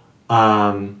so,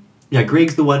 yeah,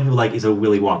 Greg's the one who like is a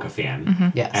Willy Wonka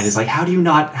fan. Yes. And is like, how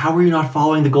were you not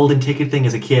following the golden ticket thing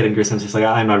as a kid? And Grissom's just like,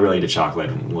 I'm not really into chocolate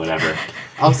and whatever.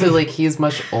 Also, like, he's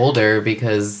much older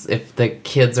because if the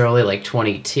kids are only like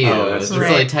 22, Oh, that's it's true.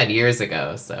 only Right. 10 years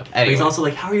ago. So, But anyway. he's also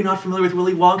like, how are you not familiar with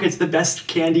Willy Wonka? It's the best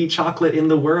candy chocolate in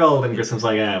the world. And Grissom's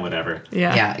like, whatever.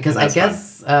 Yeah, because I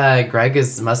That's guess Greg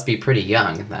must be pretty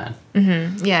young then.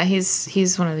 Yeah,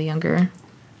 he's one of the younger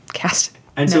cast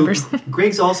And members. so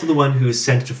Greg's also the one who's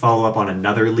sent to follow up on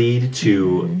another lead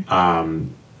to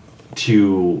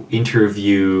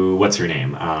interview, what's her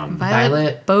name?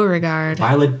 Violet Beauregard.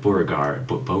 Violet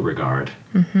Beauregard.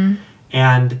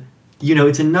 And,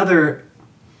 it's another...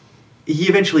 He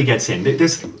eventually gets in.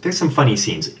 There's some funny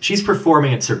scenes. She's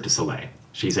performing at Cirque du Soleil.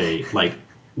 She's a, like,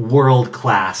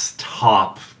 world-class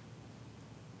top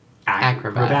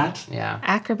acrobat. Yeah.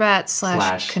 Acrobat /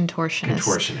 Slash contortionist.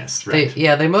 Contortionist, right?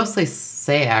 They mostly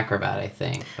say acrobat, I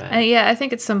think. But Yeah, I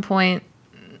think at some point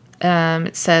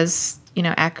it says,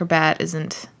 acrobat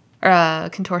isn't, or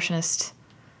contortionist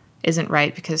isn't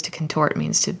right because to contort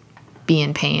means to be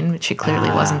in pain, which she clearly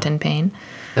wasn't in pain.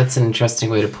 that's an interesting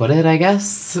way to put it, I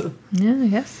guess. Yeah, I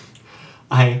guess.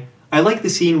 I like the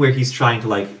scene where he's trying to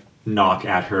like knock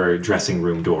at her dressing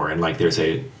room door and like there's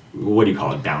a what do you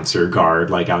call it, bouncer guard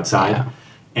like outside. Yeah.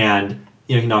 And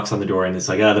he knocks on the door and it's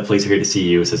like, the police are here to see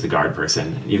you, says the guard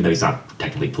person, even though he's not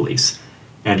technically police.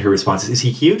 And her response is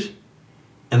he cute?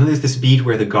 And then there's this beat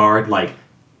where the guard like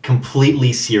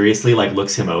completely seriously like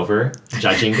looks him over,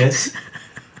 judging this.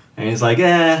 And he's like,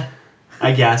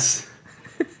 I guess.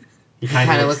 He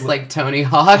Kind of looks like Tony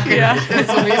Hawk. Yeah. That's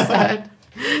what he said.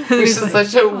 Which is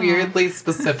such a weirdly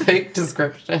specific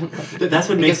description. That's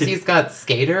what makes Because it. he's got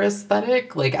skater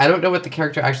aesthetic. Like, I don't know what the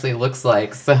character actually looks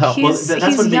like, so... He's, that's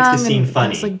he's what makes the young scene and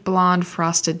funny. has like blonde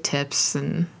frosted tips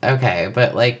and Okay,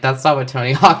 but, like, that's not what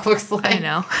Tony Hawk looks like. I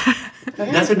know.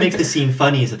 That's what makes the scene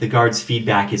funny is that the guard's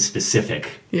feedback is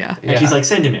specific. Yeah. And she's like,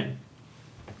 send him in.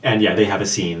 And yeah, they have a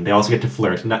scene. They also get to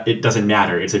flirt. It doesn't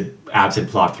matter. It's an absent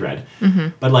plot thread.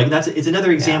 But like it's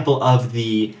another example of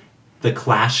the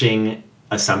clashing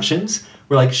assumptions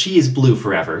where like she is blue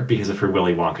forever because of her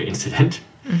Willy Wonka incident.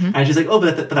 And she's like, oh,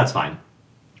 but that's fine.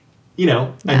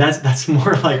 And that's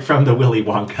more like from the Willy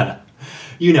Wonka.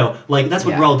 Like that's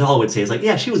what Yeah. Roald Dahl would say is like,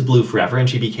 yeah, she was blue forever and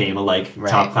she became a like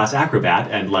Right. top class acrobat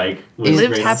and like was Lived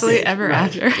great on happily stage. ever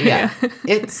Right. after. Yeah.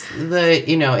 It's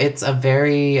it's a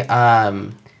very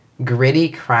gritty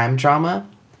crime drama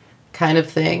kind of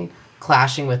thing,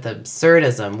 clashing with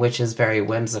absurdism, which is very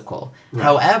whimsical. Right.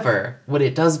 However, what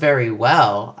it does very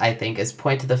well, I think, is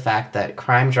point to the fact that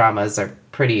crime dramas are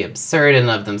pretty absurd in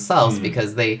of themselves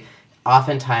because they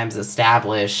oftentimes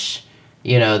establish,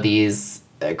 these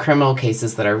criminal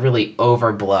cases that are really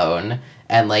overblown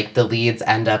and like the leads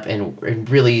end up in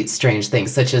really strange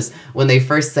things, such as when they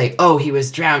first say, oh, he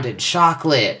was drowned in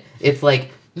chocolate. It's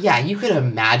like, yeah, you could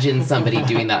imagine somebody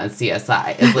doing that on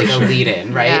CSI as like a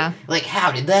lead-in, right? Yeah. Like,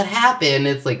 how did that happen?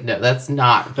 It's like, no, that's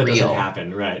not That real. doesn't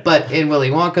happen, right? But in Willy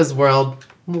Wonka's world,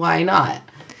 why not?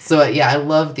 So yeah, I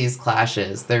love these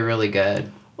clashes. They're really good.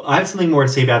 I have something more to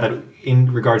say about that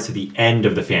in regards to the end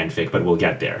of the fanfic, but we'll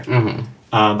get there.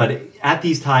 But at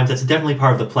these times, that's definitely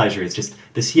part of the pleasure. It's just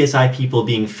the CSI people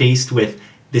being faced with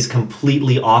this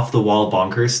completely off-the-wall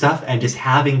bonkers stuff and just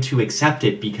having to accept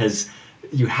it because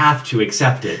you have to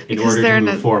accept it in Because order they're to in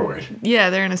move a- forward. Yeah,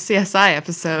 they're in a CSI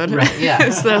episode. Right, yeah.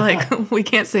 So they're like, we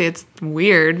can't say it's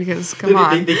weird because come They,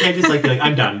 on. they can't just be like,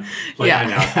 I'm done. Like,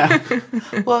 Yeah. I'm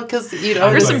out. Well, because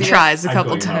Grissom going- tries a I'm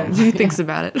couple going home. times. He thinks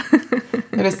about it.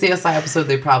 in a CSI episode,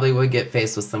 they probably would get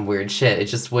faced with some weird shit. It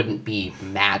just wouldn't be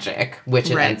magic, which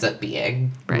it Right. ends up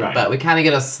being. Right. But we kind of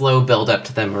get a slow build up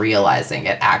to them realizing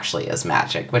it actually is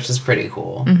magic, which is pretty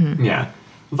cool. Yeah.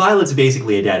 Violet's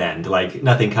basically a dead end. Like,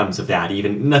 nothing comes of that.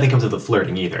 Even nothing comes of the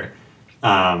flirting either.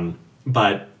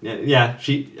 But yeah,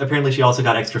 she also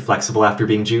got extra flexible after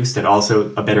being juiced and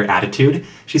also a better attitude.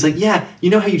 She's like, yeah, you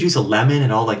know how you juice a lemon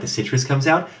and all like the citrus comes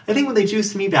out? I think when they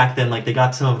juiced me back then, like they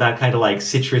got some of that kind of like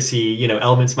citrusy,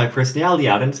 elements of my personality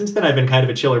out. And since then I've been kind of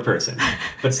a chiller person,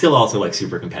 but still also like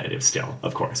super competitive still,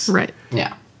 of course. Right.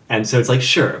 Yeah. And so it's like,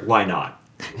 sure, why not?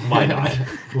 Why not?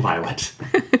 Violet.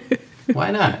 Why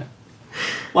not?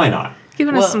 Why not?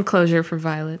 Giving Well- us some closure for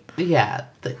Violet. Yeah,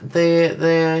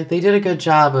 they did a good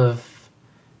job of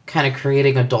kind of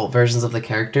creating adult versions of the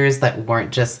characters that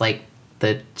weren't just like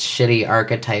the shitty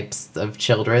archetypes of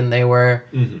children they were.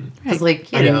 Because,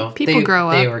 like, you know, people grow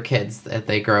up. They were kids.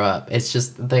 They grow up. It's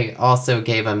just they also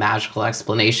gave a magical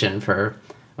explanation for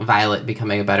Violet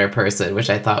becoming a better person, which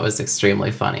I thought was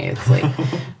extremely funny. It's like,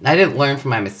 I didn't learn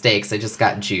from my mistakes. I just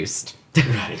got juiced.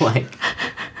 Right. Like,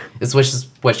 is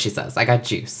what she says. I got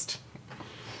juiced.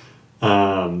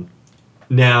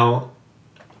 Now,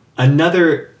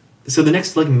 so the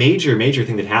next like major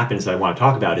thing that happens that I want to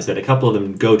talk about is that a couple of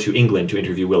them go to England to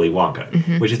interview Willy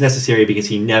Wonka, which is necessary because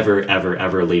he never, ever,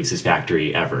 ever leaves his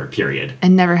factory ever, period.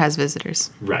 And never has visitors.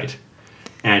 Right.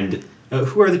 And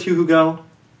who are the two who go?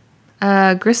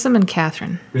 Grissom and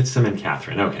Catherine. Grissom and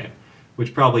Catherine, okay.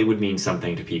 Which probably would mean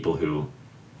something to people who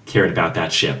cared about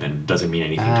that ship and doesn't mean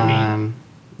anything to me.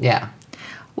 Yeah.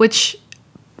 Which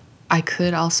I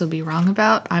could also be wrong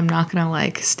about. I'm not gonna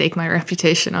like stake my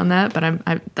reputation on that, but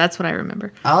that's what I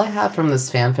remember. All I have from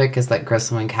this fanfic is that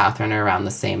Grissom and Catherine are around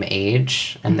the same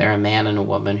age, and they're a man and a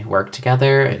woman who work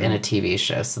together in a TV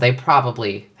show. So they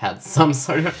probably had some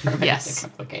sort of romantic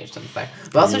implications there.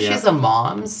 But also, she's a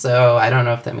mom, so I don't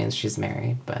know if that means she's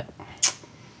married. But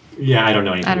yeah, I don't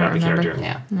know anything about the character.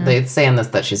 Yeah, they say in this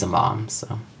that she's a mom.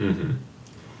 So.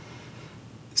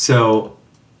 So,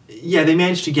 yeah, they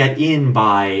managed to get in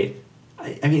by.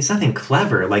 I mean, it's nothing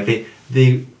clever. Like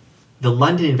the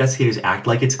London investigators act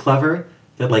like it's clever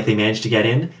that like they managed to get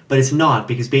in, but it's not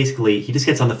because basically he just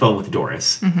gets on the phone with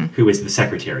Doris, who is the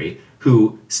secretary,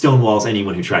 who stonewalls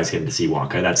anyone who tries to get in to see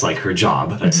Wonka. That's like her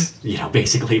job. That's you know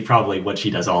basically probably what she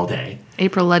does all day.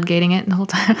 April Ludgating it the whole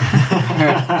time.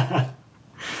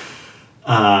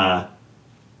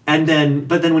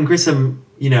 But then when Grissom,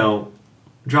 you know,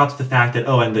 drops the fact that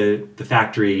and the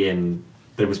factory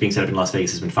that was being set up in Las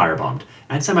Vegas has been firebombed,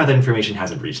 and somehow that information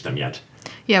hasn't reached them yet.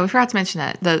 Yeah, we forgot to mention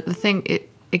that the thing it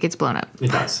gets blown up.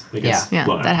 It does. It gets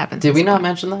blown up. That happens. Did we not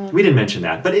mention that? We didn't mention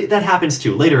that, but that happens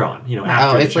too later on. You know,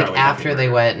 after it's like Charlie after Bucket they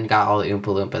murder. went and got all the Oompa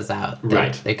Loompas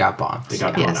out. They got bombed. They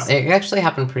got blown Yes. up. It actually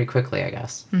happened pretty quickly, I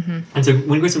guess. And so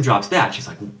when Grissom drops that, she's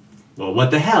like, well, what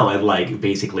the hell? And like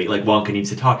basically, like Wonka needs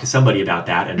to talk to somebody about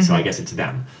that, and so I guess it's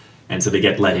them. And so they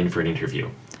get let in for an interview.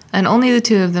 And only the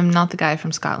two of them, not the guy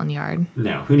from Scotland Yard.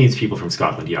 No, who needs people from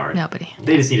Scotland Yard? Nobody.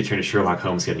 They just need to turn to Sherlock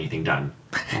Holmes to get anything done.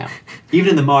 Yeah. Even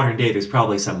in the modern day, there's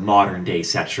probably some modern day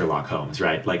set Sherlock Holmes,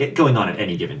 right? Like it going on at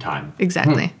any given time.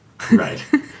 Exactly. Right.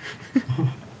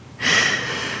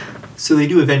 So they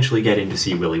do eventually get in to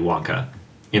see Willy Wonka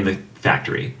in the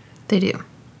factory. They do.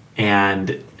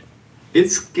 And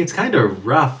it's kind of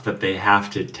rough that they have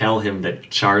to tell him that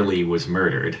Charlie was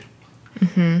murdered.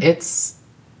 It's,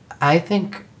 I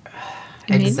think,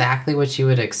 exactly what you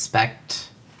would expect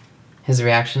his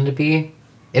reaction to be.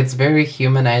 It's very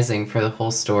humanizing for the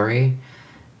whole story,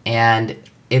 and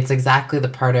it's exactly the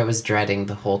part I was dreading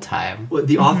the whole time. Well,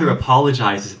 the author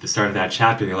apologizes at the start of that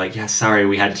chapter. They're like, yeah, sorry,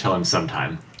 we had to tell him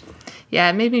sometime. Yeah,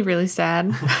 it made me really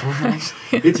sad.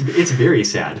 It's very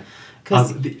sad.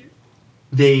 'Cause-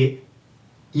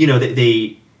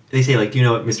 They say, like, do you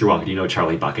know Mr. Wonka? Do you know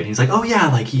Charlie Bucket? And he's like, oh yeah,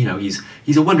 like, you know, he's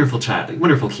a wonderful child,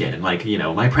 wonderful kid, and like, you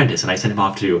know, my apprentice, and I sent him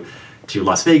off to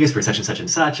Las Vegas for such and such and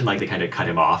such, and like they kind of cut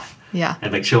him off. Yeah.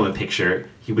 And like show him a picture.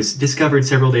 He was discovered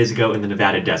several days ago in the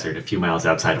Nevada desert, a few miles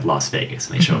outside of Las Vegas,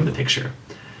 and they show him the picture.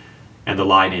 And the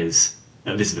line is,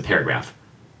 this is the paragraph.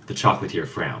 The chocolatier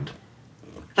frowned.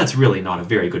 That's really not a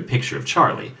very good picture of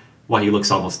Charlie. Why, he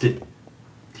looks almost...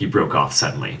 He broke off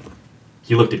suddenly.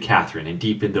 He looked at Catherine, and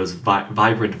deep in those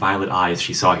vibrant violet eyes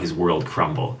she saw his world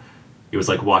crumble. It was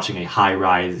like watching a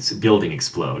high-rise building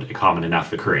explode, a common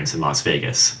enough occurrence in Las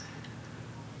Vegas.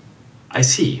 I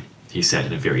see, he said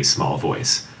in a very small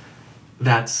voice.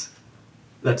 That's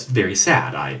very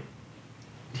sad.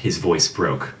 His voice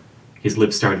broke. His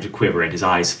lips started to quiver, and his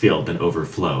eyes filled and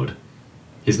overflowed.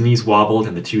 His knees wobbled,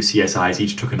 and the two CSIs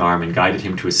each took an arm and guided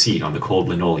him to a seat on the cold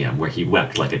linoleum, where he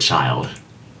wept like a child.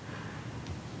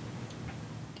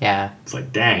 Yeah. It's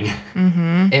like, dang.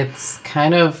 It's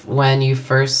kind of when you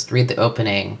first read the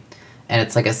opening, and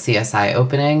it's like a CSI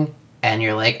opening, and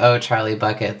you're like, oh, Charlie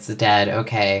Bucket's dead,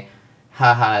 okay.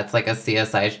 Haha, it's like a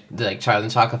CSI, like Charlie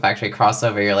and the Chocolate Factory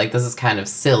crossover. You're like, this is kind of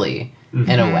silly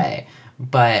in a way.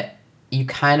 But you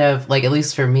kind of, like, at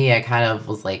least for me, I kind of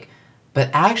was like, but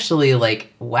actually,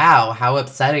 like, wow, how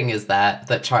upsetting is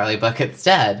that Charlie Bucket's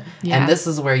dead? Yeah. And this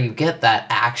is where you get that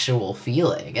actual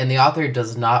feeling. And the author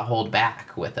does not hold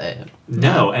back with it.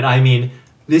 No, and I mean,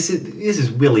 this is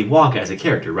Willy Wonka as a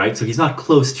character, right? So he's not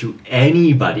close to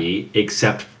anybody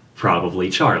except probably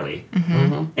Charlie.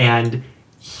 And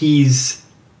his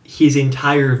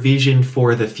entire vision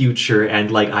for the future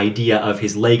and like idea of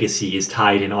his legacy is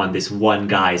tied in on this one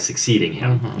guy succeeding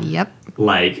him. Yep.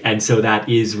 Like, and so that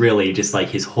is really just like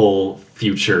his whole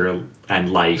future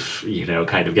and life,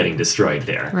 kind of getting destroyed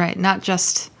there. Right. Not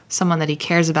just someone that he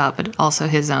cares about, but also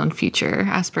his own future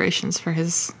aspirations for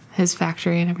his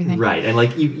factory and everything. Right. And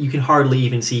like you can hardly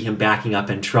even see him backing up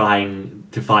and trying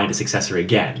to find a successor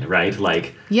again, right?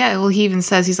 Like, yeah, well, he even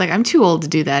says, he's like, I'm too old to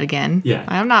do that again. Yeah.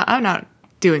 I'm not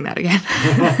doing that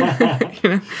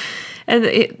again.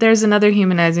 And there's another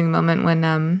humanizing moment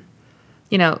when,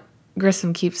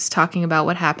 Grissom keeps talking about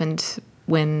what happened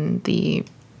when the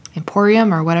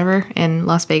Emporium or whatever in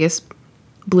Las Vegas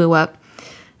blew up.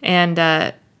 And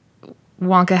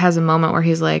Wonka has a moment where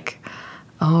he's like,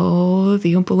 oh,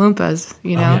 the Oompa Loompas,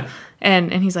 yeah.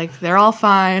 And he's like, they're all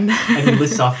fine. And he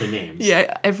lists off the names.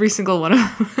 Yeah, every single one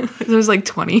of them. There's like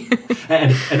 20.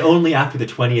 And only after the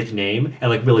 20th name,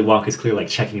 and like Willy Wonka's clearly like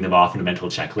checking them off in a mental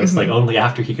checklist, like only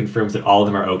after he confirms that all of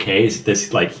them are okay is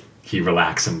this like he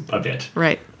relaxes a bit.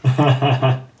 Right.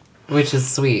 Which is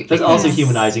sweet. That's also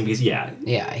humanizing because,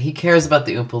 Yeah, he cares about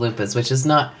the Oompa Loompas, which is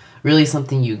not really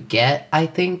something you get, I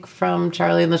think, from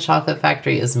Charlie and the Chocolate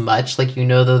Factory as much. Like,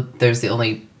 there's the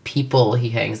only people he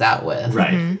hangs out with.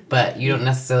 Right. But you don't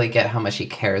necessarily get how much he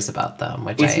cares about them,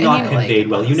 which it's I not like conveyed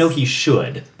well. He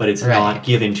should, but it's not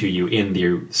given to you in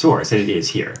the source, and it is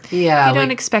here. Yeah. You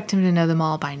don't expect him to know them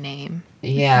all by name.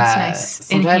 Yeah. That's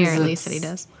nice. In here, at least, that he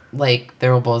does. Like,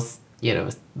 they're both,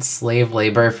 slave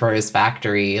labor for his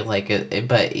factory. Like,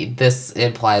 but this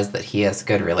implies that he has a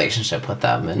good relationship with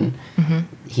them, and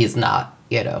he's not,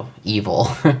 evil.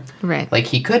 Right. Like,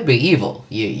 he could be evil.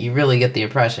 You really get the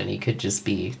impression he could just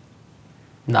be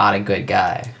not a good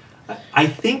guy. I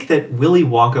think that Willy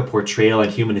Wonka portrayal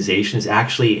and humanization is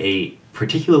actually a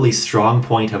particularly strong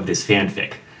point of this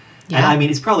fanfic. Yeah. And I mean,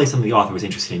 it's probably something the author was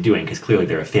interested in doing because clearly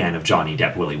they're a fan of Johnny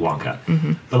Depp, Willy Wonka.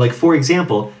 But like, for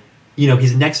example,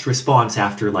 his next response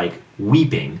after like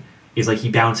weeping is like he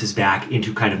bounces back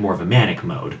into kind of more of a manic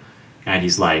mode. And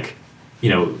he's like,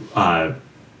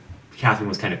 Catherine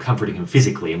was kind of comforting him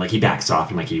physically, and like he backs off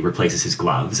and like he replaces his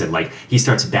gloves and like he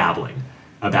starts babbling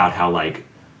about how like,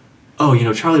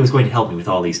 oh, Charlie was going to help me with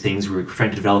all these things. We were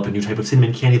trying to develop a new type of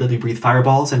cinnamon candy that they breathe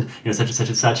fireballs and such and such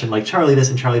and such, and like Charlie this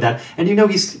and Charlie that. And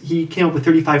he came up with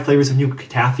 35 flavors of new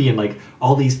taffy and like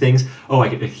all these things. Oh,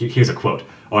 here's a quote.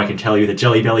 Oh, I can tell you that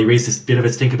Jelly Belly raised a bit of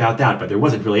a stink about that, but there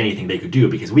wasn't really anything they could do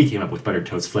because we came up with buttered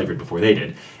toast flavored before they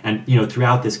did. And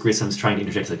throughout this, Grissom's trying to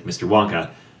interject like Mr.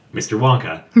 Wonka,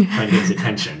 trying to get his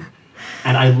attention.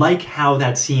 And I like how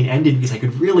that scene ended because I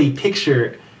could really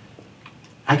picture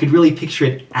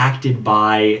it acted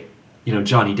by,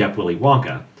 Johnny Depp, Willy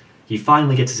Wonka. He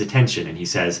finally gets his attention and he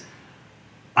says,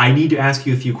 I need to ask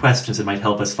you a few questions that might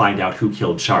help us find out who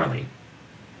killed Charlie.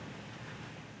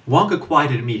 Wonka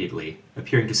quieted immediately,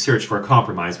 appearing to search for a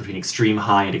compromise between extreme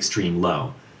high and extreme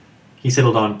low. He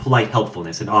settled on polite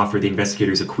helpfulness and offered the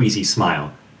investigators a queasy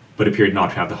smile, but appeared not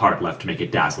to have the heart left to make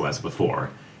it dazzle as before.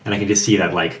 And I can just see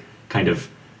that, like, kind of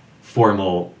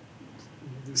formal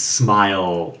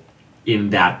smile in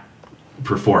that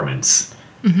performance.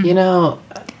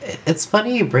 It's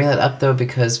funny you bring that up, though,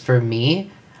 because for me,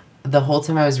 the whole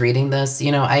time I was reading this,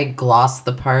 I glossed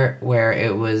the part where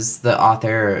it was the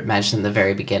author mentioned in the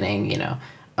very beginning,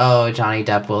 oh, Johnny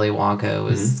Depp, Willy Wonka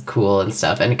was cool and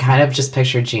stuff, and kind of just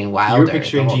pictured Gene Wilder. You're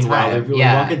picturing Gene Wilder, Willy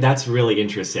Wonka? That's really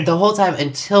interesting. The whole time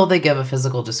until they give a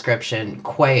physical description,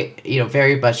 quite,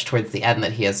 very much towards the end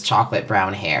that he has chocolate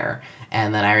brown hair,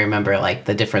 and then I remember, like,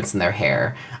 the difference in their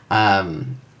hair.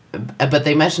 But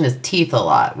they mention his teeth a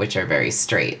lot, which are very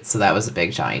straight, so that was a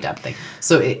big Johnny Depp thing.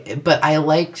 But I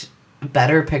liked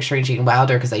better picturing Gene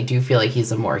Wilder because I do feel like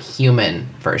he's a more human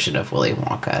version of Willy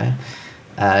Wonka.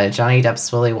 Johnny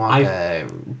Depp's Willy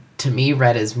Wonka, to me,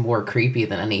 read as more creepy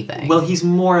than anything. Well, he's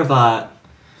more of an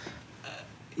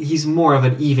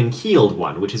even-keeled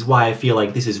one, which is why I feel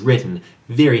like this is written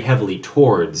very heavily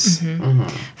towards...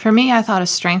 For me, I thought a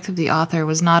strength of the author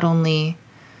was not only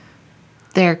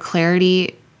their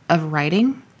clarity of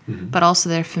writing, but also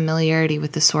their familiarity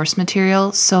with the source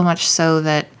material, so much so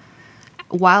that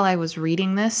while I was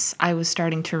reading this, I was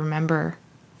starting to remember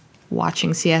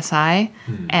watching CSI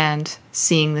and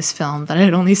seeing this film that I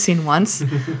had only seen once,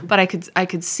 but I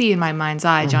could see in my mind's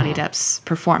eye Johnny Depp's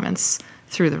performance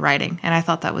through the writing, and I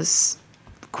thought that was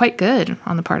quite good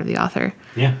on the part of the author.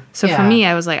 Yeah. So for me,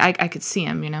 I was like, I could see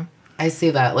him, I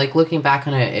see that. Like, looking back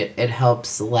on it, it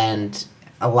helps lend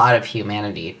a lot of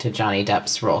humanity to Johnny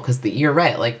Depp's role, because you're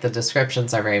right, like, the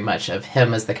descriptions are very much of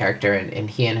him as the character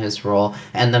and he and his role,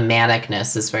 and the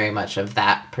manicness is very much of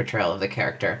that portrayal of the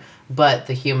character, but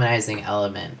the humanizing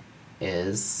element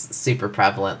is super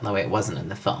prevalent in the way it wasn't in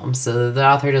the film, so the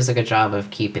author does a good job of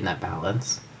keeping that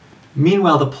balance.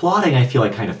 Meanwhile, the plotting I feel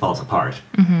like kind of falls apart.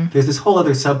 There's this whole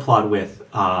other subplot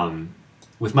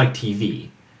with Mike TV,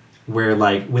 where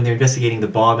like when they're investigating the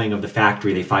bombing of the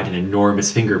factory, they find an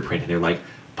enormous fingerprint, and they're like,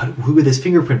 "But who would this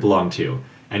fingerprint belong to?"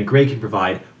 And Greg can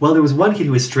provide, well, there was one kid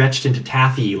who was stretched into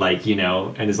taffy, like, you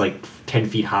know, and is like 10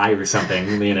 feet high or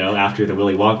something, you know, after the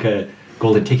Willy Wonka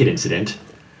golden ticket incident.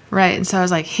 Right, and so I was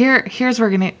like, here's where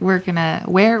we're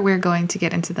going to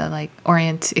get into the like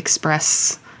Orient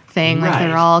Express thing. Like Right.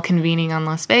 they're all convening on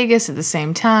Las Vegas at the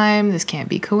same time. This can't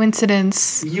be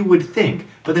coincidence. You would think.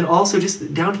 But then also,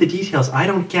 just down to the details, I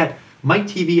don't get... Mike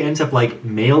TV ends up, like,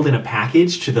 mailed in a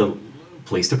package to the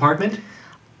police department?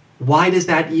 Why does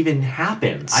that even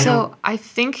happen? I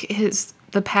think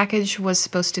the package was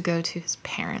supposed to go to his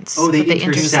parents. Oh, they but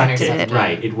intercepted. it.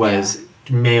 Right, it was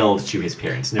mailed to his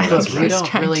parents. No, that's think We right. was don't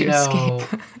trying really to know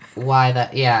escape. why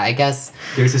that. Yeah, I guess.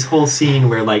 There's this whole scene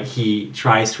where, like, he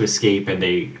tries to escape and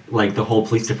they, like, the whole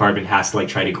police department has to, like,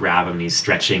 try to grab him and he's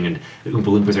stretching and the Oompa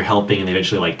Loompas are helping and they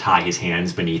eventually, like, tie his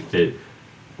hands beneath the...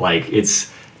 Like, it's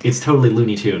totally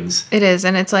Looney Tunes. It is,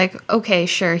 and it's like, okay,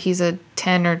 sure, he's a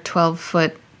 10 or 12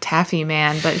 foot taffy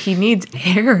man, but he needs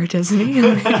air, doesn't he?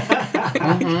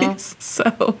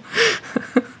 So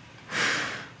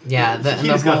Yeah, the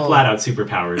He's got whole, flat-out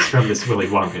superpowers from this Willy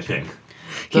Wonka thing.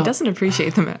 he doesn't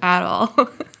appreciate them at all.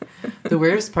 The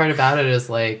weirdest part about it is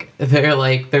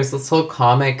there's this whole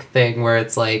comic thing where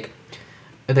it's like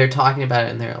they're talking about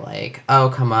it and they're like,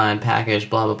 oh come on, package,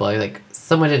 blah blah blah. Like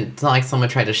it's not like someone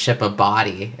tried to ship a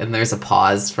body, and there's a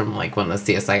pause from like one of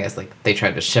the CSI guys, like they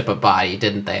tried to ship a body,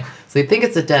 didn't they? So they think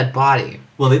it's a dead body.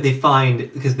 Well, they find,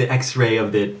 because the X-ray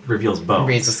of it reveals bones.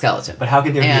 Reads a skeleton. But how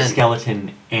could there be a And-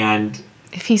 skeleton and...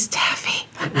 If he's taffy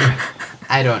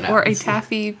I don't know. or a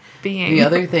taffy being. The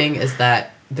other thing is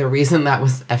that the reason that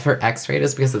was ever X-rayed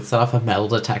is because it set off a metal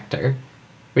detector,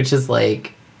 which is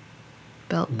like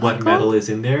belt What buckle? metal is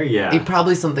in there? Yeah.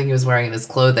 probably something he was wearing in his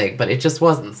clothing, but it just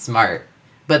wasn't smart.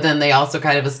 But then they also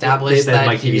kind of established That that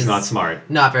Mike he's TV's not smart.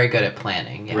 not very good at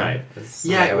planning. Yeah, Right. is the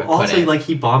way I Yeah, would put also, it. like,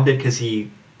 he bombed it because he...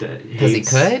 he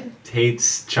could?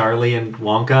 Hates Charlie and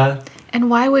Wonka. And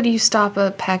why would you stop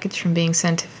a package from being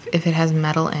sent if it has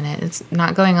metal in it? It's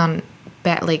not going on,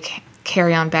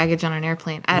 carry-on baggage on an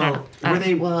airplane. I don't know. Were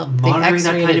they Well, they monitoring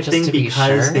that X-rayed kind it of just thing to be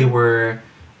because sure. they were...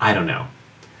 I don't know.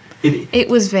 It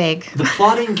was vague. The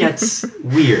plotting gets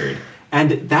weird,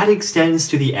 and that extends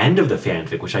to the end of the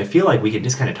fanfic, which I feel like we can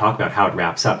just kind of talk about how it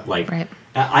wraps up. Like, Right.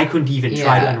 I couldn't even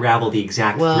try to Yeah. unravel the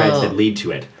exact Well, threads that lead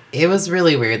to it. It was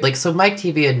really weird. Like, so Mike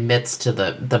TV admits to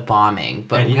the bombing,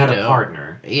 but And he we had a don't-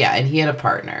 partner, Yeah, and he had a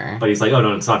partner. but he's like, oh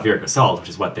no, it's not Verica Salt, which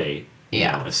is what they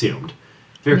Yeah. assumed.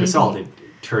 Verica Maybe. Salt, it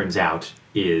turns out,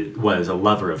 was a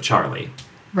lover of Charlie.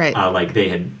 Right. Like they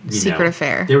had, Secret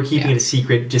affair. They were keeping Yeah. it a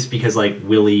secret just because, like,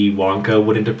 Willy Wonka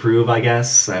wouldn't approve. I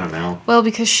guess I don't know. Well,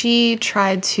 because she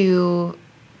tried to,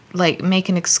 like, make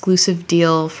an exclusive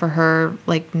deal for her,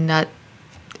 like, nut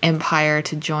empire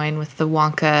to join with the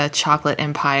Wonka chocolate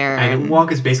empire. And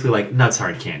Wonka's basically like, nuts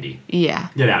aren't candy. Yeah.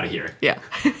 Get out of here. Yeah.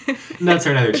 Nuts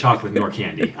are neither chocolate nor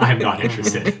candy. I am not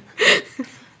interested.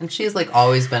 And she's like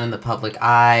always been in the public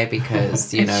eye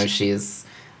because, you know, she's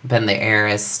been the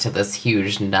heiress to this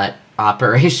huge nut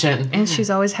operation. And she's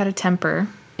always had a temper,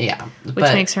 Yeah. which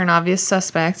but, makes her an obvious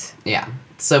suspect. Yeah.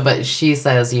 So, but she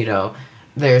says, you know,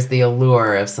 there's the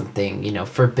allure of something, you know,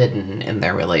 forbidden in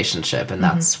their relationship, and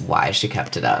that's why she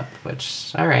kept it up,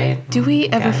 which, all right. Do we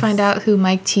I ever guess. find out who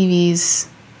Mike TV's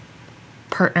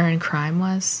partner in crime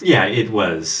was? Yeah, it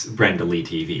was Brenda Lee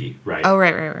TV, right? Oh,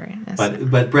 right. That's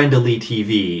But Brenda Lee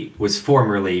TV was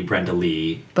formerly Brenda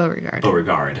Lee Beauregard.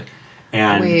 Beauregard.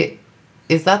 And Wait,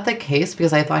 is that the case?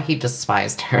 Because I thought he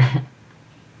despised her.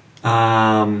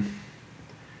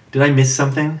 did I miss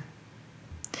something?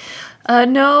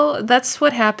 No, that's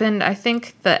what happened. I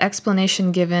think the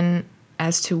explanation given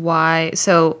as to why.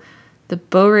 So, the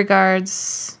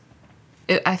Beauregards.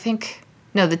 The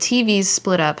TVs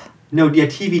split up. No, yeah,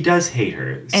 TV does hate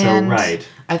her. So, And- right.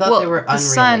 I thought they were the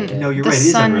son- unrelated. No, you're The right, it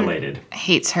is son unrelated.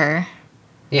 hates her.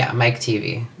 Yeah, Mike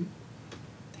TV.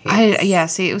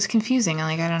 See, it was confusing.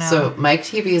 Like, I don't know. So Mike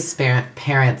TV's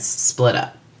parents split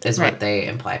up, is Right. what they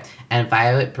imply. And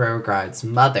Violet Beauregard's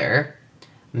mother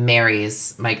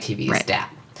marries Mike TV's Right. dad.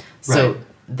 So Right.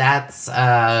 that's,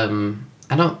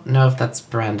 I don't know if that's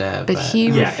Brenda, but he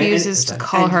Yeah, refuses and- to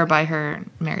call and- her by her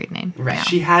married name. Right. now.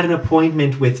 She had an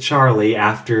appointment with Charlie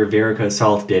after Verica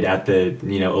Salt did at the,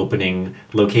 opening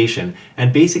location.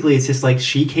 And basically it's just like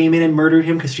she came in and murdered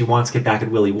him because she wants to get back at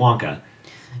Willy Wonka.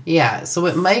 Yeah, so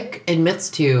what Mike admits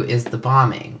to is the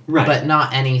bombing, Right. but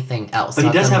not anything else. But he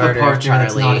not does the have a murder of partner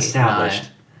that's not Charlie, established.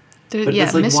 There- But yeah,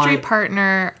 it's like, mystery why-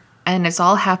 partner And it's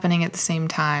all happening at the same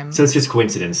time. So it's just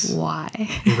coincidence. Why?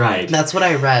 Right. That's what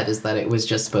I read, is that it was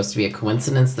just supposed to be a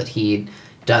coincidence that he'd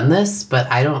done this,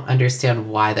 but I don't understand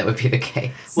why that would be the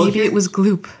case. Well, Maybe it was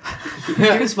Gloop,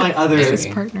 Here's my other... his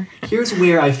partner. Here's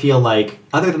where I feel like,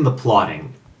 other than the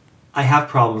plotting, I have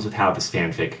problems with how this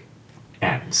fanfic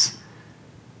ends.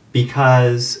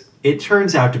 Because it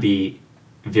turns out to be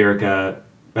Brenda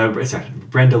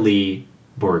Lee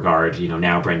Beauregard,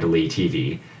 now Brenda Lee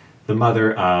TV, the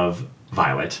mother of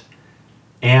Violet.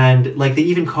 And, like, they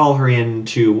even call her in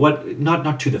to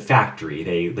not to the factory.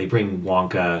 They bring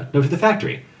Wonka... No, to the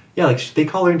factory. Yeah, like, they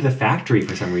call her into the factory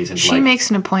for some reason. She makes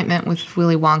an appointment with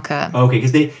Willy Wonka. Okay,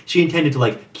 because she intended to,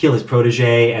 like, kill his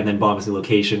protege and then bomb his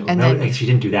location. And no, then, she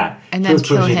didn't do that. And Kill then his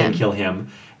protege, kill him. then kill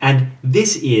him. And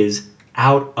this is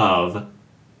out of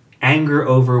anger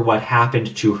over what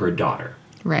happened to her daughter.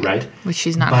 Right? Which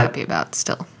she's not happy about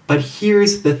still. But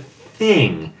here's the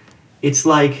thing. It's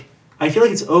like, I feel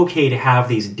like it's okay to have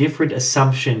these different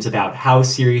assumptions about how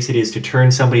serious it is to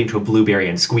turn somebody into a blueberry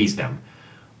and squeeze them,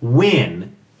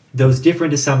 when those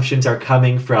different assumptions are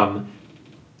coming from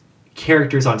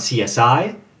characters on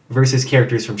CSI versus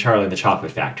characters from Charlie and the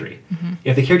Chocolate Factory. Mm-hmm.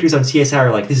 If the characters on CSI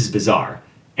are like, this is bizarre,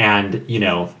 and,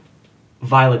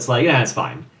 Violet's like, yeah, it's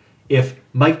fine. If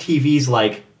Mike TV's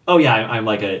like, oh yeah, I'm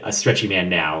like a stretchy man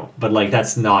now, but, like,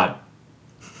 it's not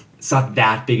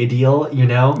that big a deal,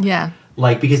 Yeah.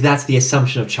 Like, because that's the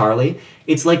assumption of Charlie.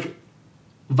 It's like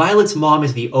Violet's mom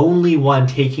is the only one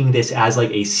taking this as, like,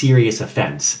 a serious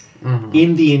offense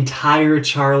in the entire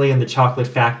Charlie and the Chocolate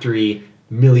Factory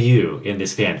milieu in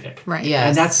this fanfic. Right. Yes.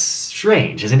 And that's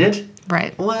strange, isn't it?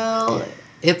 Right. Well,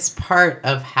 it's part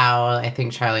of how I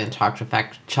think Charlie and the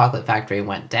Chocolate Factory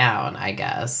went down, I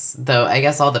guess. Though I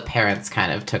guess all the parents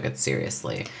kind of took it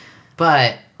seriously.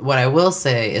 But what I will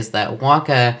say is that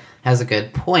Wonka has a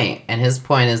good point, and his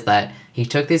point is that he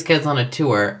took these kids on a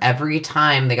tour. Every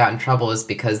time they got in trouble was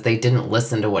because they didn't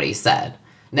listen to what he said.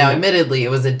 Now, admittedly, it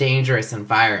was a dangerous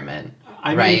environment.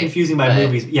 I'm right? really confusing my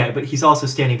movies. Yeah, but he's also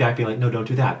standing back being like, no, don't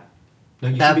do that. No,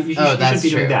 you shouldn't be that's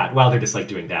doing true. that while they're just, like,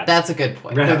 doing that. That's a good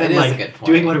point. Rather than, it is like, a good point.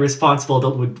 doing what a responsible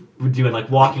adult would do and, like,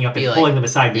 walking up and pulling them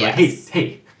aside and be like,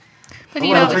 hey, But, I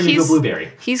want to turn you into a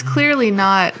blueberry. He's clearly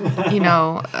not,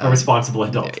 A responsible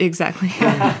adult. Exactly.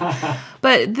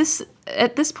 But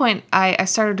at this point, I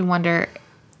started to wonder,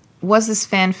 was this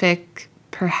fanfic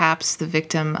perhaps the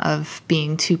victim of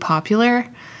being too popular?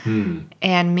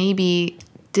 And maybe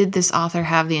did this author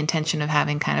have the intention of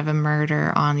having kind of a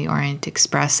Murder on the Orient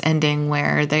Express ending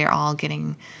where they're all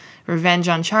getting revenge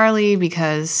on Charlie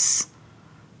because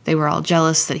they were all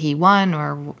jealous that he won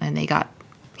and they got,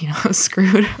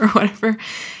 screwed or whatever.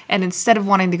 And instead of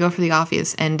wanting to go for the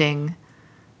obvious ending,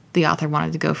 the author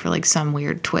wanted to go for, like, some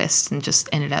weird twist and just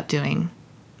ended up doing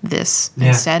this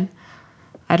instead.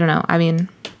 I don't know. I mean,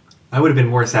 I would have been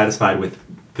more satisfied with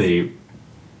the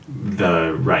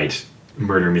right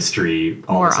murder mystery,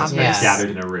 all More the suspects obvious. gathered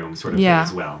in a room sort of thing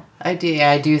as well. I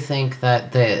do think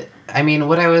that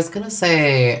what I was going to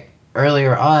say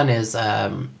earlier on is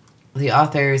the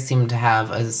author seemed to have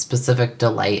a specific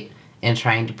delight in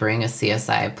trying to bring a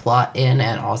CSI plot in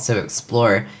and also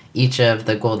explore each of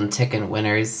the Golden Ticket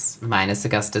winners, minus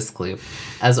Augustus Gloop,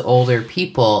 as older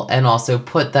people, and also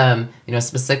put them,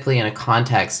 specifically in a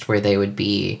context where they would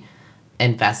be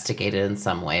investigated in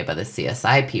some way by the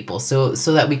CSI people, so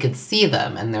that we could see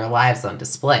them and their lives on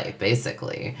display,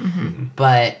 basically. Mm-hmm.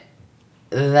 But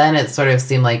then it sort of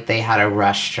seemed like they had a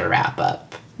rush to wrap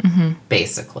up,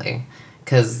 basically.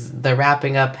 Because the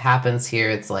wrapping up happens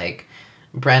here. It's like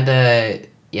Brenda,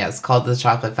 it's called the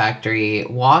Chocolate Factory.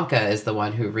 Wonka is the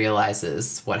one who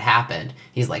realizes what happened.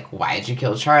 He's like, why did you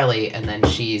kill Charlie? And then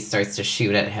she starts to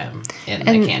shoot at him in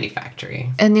the candy factory.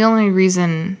 And the only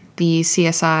reason the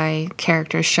CSI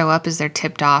characters show up is they're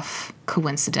tipped off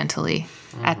coincidentally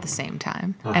at the same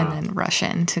time and then rush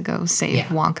in to go save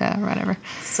Wonka or whatever.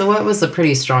 So what was a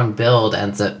pretty strong build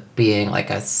ends up being like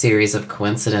a series of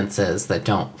coincidences that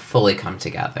don't fully come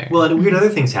together. Well, and weird other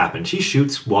things happen. She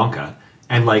shoots Wonka,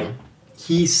 and, like,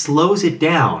 he slows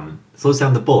down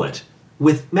the bullet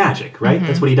with magic, right?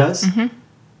 That's what he does?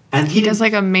 And He does,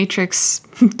 like, a Matrix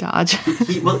dodge.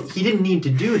 he didn't need to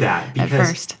do that because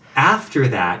first. after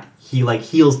that, he, like,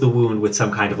 heals the wound with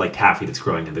some kind of, like, taffy that's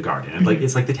growing in the garden. And, like,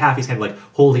 it's like the taffy's kind of, like,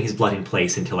 holding his blood in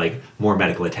place until, like, more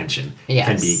medical attention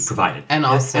can be provided. And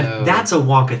also... And that's a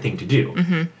Wonka thing to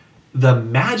do. The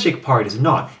magic part is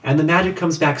not. And the magic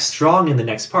comes back strong in the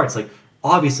next part. It's like,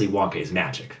 obviously Wonka is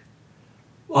magic.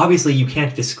 Obviously you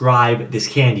can't describe this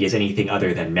candy as anything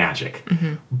other than magic.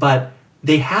 But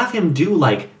they have him do,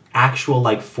 like, actual,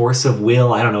 like, force of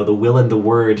will, I don't know, the will and the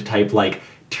word type, like,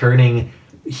 turning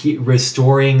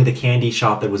restoring the candy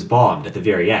shop that was bombed at the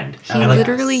very end. He And, like,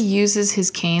 literally uses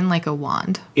his cane like a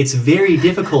wand. it's very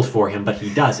difficult for him, but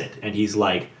he does it. And he's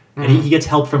like, and he gets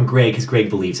help from Greg because Greg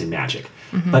believes in magic.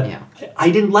 But Yeah. I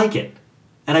didn't like it.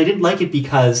 And I didn't like it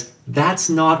because that's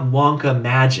not Wonka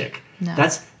magic. No.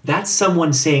 That's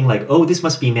someone saying like, oh, this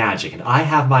must be magic. And I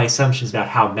have my assumptions about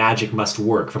how magic must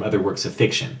work from other works of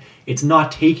fiction. It's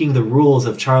not taking the rules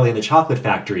of Charlie and the Chocolate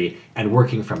Factory and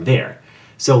working from there.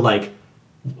 So like,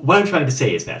 what I'm trying to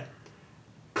say is that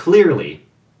clearly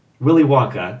Willy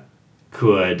Wonka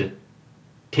could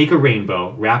take a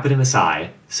rainbow, wrap it in a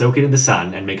sigh, soak it in the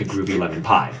sun, and make a groovy lemon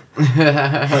pie.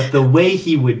 But the way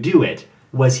he would do it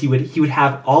was he would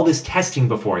have all this testing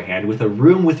beforehand with a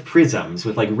room with prisms,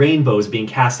 with like rainbows being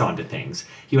cast onto things.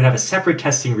 He would have a separate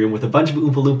testing room with a bunch of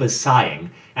Oompa Loompas sighing,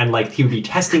 and like he would be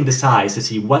testing the sighs to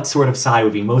see what sort of sigh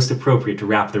would be most appropriate to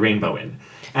wrap the rainbow in.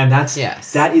 And that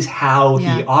is how he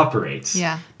Yeah. operates.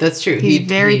 Yeah. That's true. He's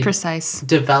very he precise.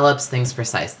 develops things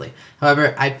precisely.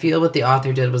 However, I feel what the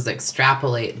author did was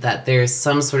extrapolate that there's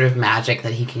some sort of magic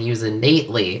that he can use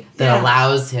innately that Yeah.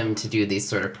 allows him to do these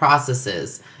sort of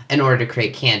processes in order to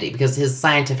create candy, because his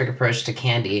scientific approach to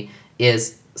candy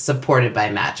is supported by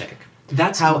magic.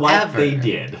 That's what However- they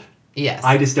did. Yes.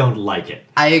 I just don't like it.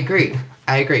 I agree.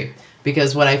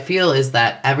 Because what I feel is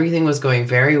that everything was going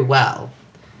very well.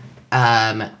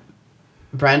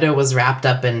 Brenda was wrapped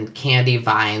up in candy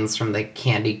vines from the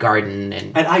candy garden,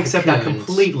 and And I accept that cocooned.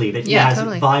 completely, that he Yeah, has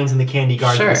totally. vines in the candy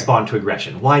garden that Sure. respond to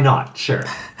aggression. Why not? Sure.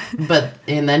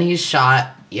 And then he's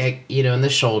shot, in the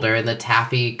shoulder, and the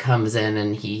taffy comes in,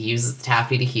 and he uses the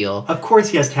taffy to heal. Of course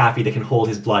he has taffy that can hold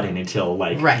his blood in until,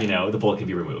 like, Right. the bullet can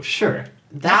be removed. Sure.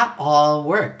 That all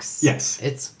works. Yes.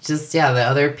 It's just, the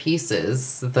other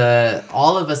pieces,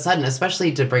 all of a sudden,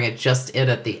 especially to bring it just in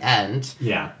at the end,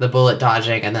 Yeah. the bullet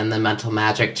dodging and then the mental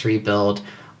magic to rebuild,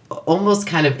 almost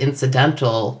kind of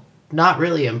incidental, not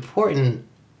really important,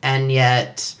 and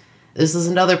yet this is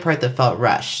another part that felt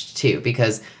rushed too,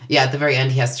 because at the very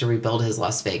end he has to rebuild his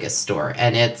Las Vegas store,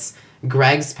 and it's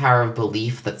Greg's power of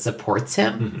belief that supports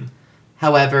him. Mm-hmm.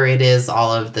 However, it is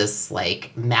all of this, like,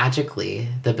 magically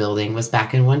the building was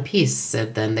back in one piece,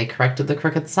 and then they corrected the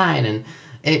crooked sign, and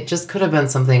it just could have been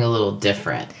something a little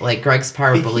different. Like, Greg's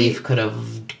power of belief could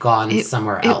have gone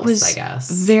somewhere else, It was I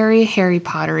guess. very Harry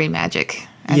Pottery magic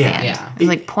at Yeah. the end. Yeah. It's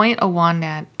like point a wand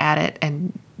at it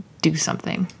and do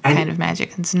something And- kind of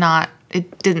magic.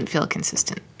 It didn't feel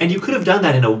consistent. And you could have done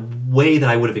that in a way that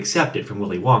I would have accepted from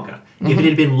Willy Wonka. If it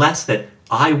had been less that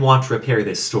I want to repair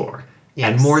this store,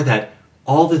 and Yes. more that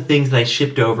all the things that I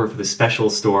shipped over for the special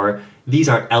store, these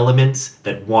are elements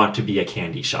that want to be a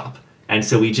candy shop. And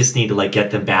so we just need to like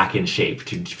get them back in shape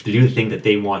to do the thing that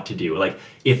they want to do. Like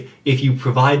if you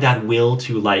provide that will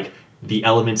to like the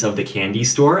elements of the candy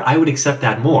store, I would accept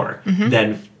that more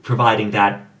than providing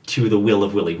that to the will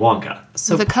of Willy Wonka.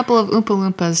 So With a couple of Oompa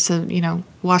Loompas to,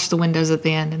 wash the windows at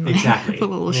the end and like, Exactly. put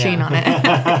a little Yeah. sheen on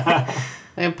it.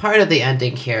 and part of the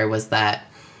ending here was that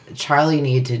Charlie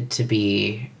needed to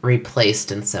be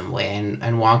replaced in some way, and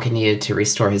Wonka needed to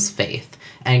restore his faith.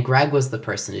 And Greg was the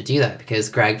person to do that, because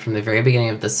Greg, from the very beginning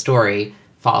of the story,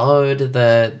 followed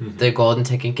the golden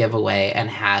ticket giveaway and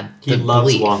had He the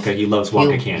loves belief. Wonka. He loves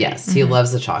Wonka candy. Yes, he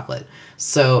loves the chocolate.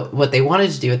 So what they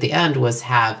wanted to do at the end was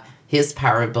have his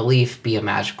power of belief be a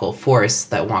magical force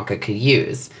that Wonka could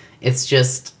use. It's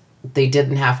just they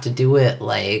didn't have to do it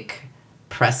like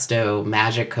presto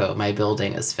magico, my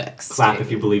building is fixed. Clap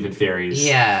if you believe in fairies.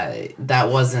 Yeah, that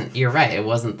wasn't. You're right. It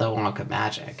wasn't the Wonka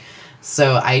magic.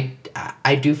 So I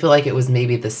do feel like it was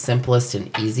maybe the simplest and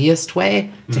easiest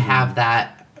way to have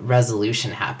that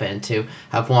resolution happen. To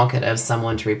have Wonka have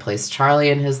someone to replace Charlie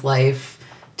in his life.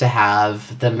 To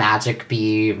have the magic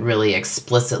be really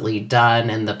explicitly done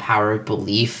and the power of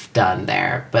belief done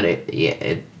there. But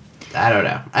it I don't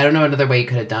know. I don't know another way you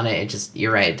could have done it. It just,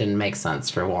 you're right, it didn't make sense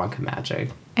for Wonka magic.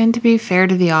 And to be fair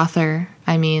to the author,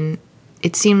 I mean,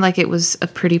 it seemed like it was a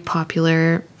pretty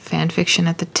popular fan fiction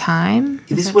at the time.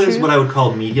 Is This that was true? what I would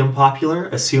call medium popular,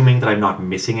 assuming that I'm not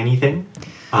missing anything.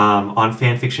 On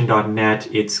fanfiction.net,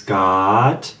 it's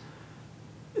got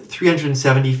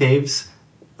 370 faves,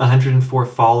 104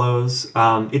 follows.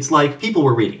 It's like people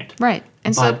were reading it. Right.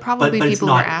 And so probably but it's people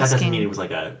not, were that doesn't asking. mean it was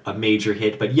like a major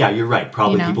hit, but yeah, you're right.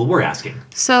 Probably people were asking.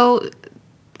 So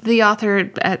the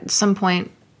author at some point,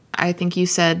 I think you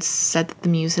said that the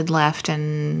muse had left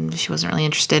and she wasn't really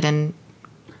interested in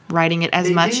writing it as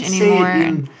They much didn't anymore. Say it in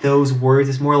And those words.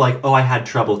 It's more like, oh, I had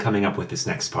trouble coming up with this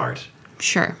next part.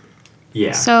 sure.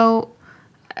 Yeah. So,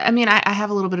 I mean, I have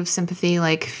a little bit of sympathy,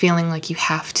 like feeling like you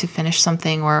have to finish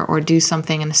something or do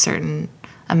something in a certain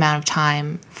amount of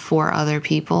time for other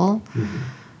people.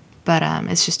 But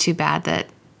it's just too bad that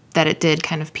it did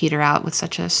kind of peter out with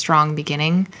such a strong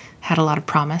beginning. Had a lot of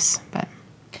promise, but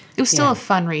it was still Yeah. a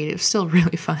fun read. It was still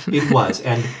really fun. It was,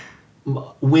 and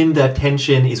when the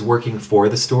tension is working for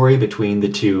the story between the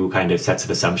two kind of sets of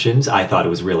assumptions, I thought it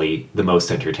was really the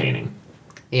most entertaining.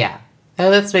 Yeah.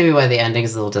 And that's maybe why the ending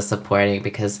is a little disappointing,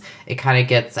 because it kind of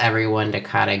gets everyone to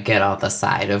kind of get on the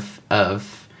side of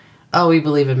oh, we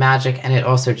believe in magic, and it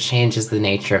also changes the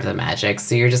nature of the magic.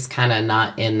 So you're just kind of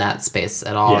not in that space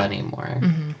at all Yeah. anymore.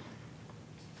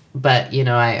 But, you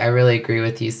know, I really agree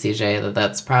with you, CJ, that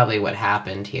that's probably what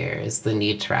happened here, is the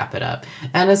need to wrap it up.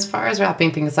 And as far as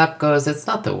wrapping things up goes, it's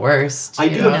not the worst. I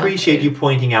do know? appreciate you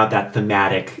pointing out that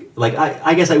thematic. Like,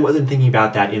 I guess I wasn't thinking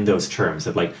about that in those terms.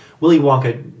 That, like, Willy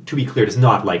Wonka, to be clear, does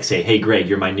not, like, say, hey, Greg,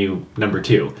 you're my new number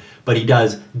 2. But he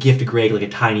does gift Greg, like, a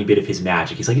tiny bit of his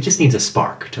magic. He's like, it just needs a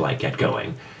spark to, like, get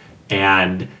going.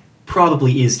 And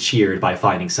probably is cheered by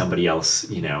finding somebody else,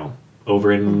 you know,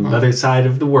 over in the other side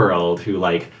of the world who,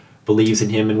 like, believes in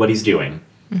him and what he's doing.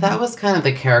 That was kind of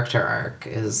the character arc,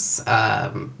 is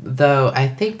though I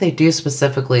think they do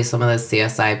specifically, some of the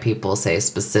CSI people say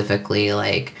specifically,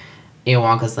 like, you know,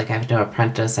 Wonka's like, I have no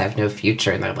apprentice, I have no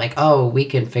future, and they're like, oh, we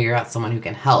can figure out someone who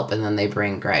can help, and then they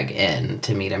bring Greg in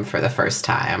to meet him for the first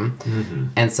time.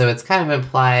 And so it's kind of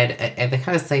implied, and they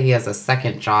kind of say he has a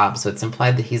second job, so it's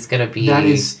implied that he's going to be... That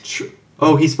is true.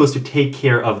 Oh, he's supposed to take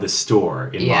care of the store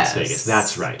in Las Yes. Vegas.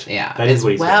 That's right. Yeah, That is as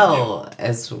what he's well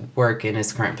as work in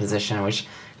his current position, which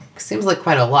seems like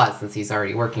quite a lot since he's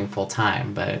already working full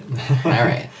time. But all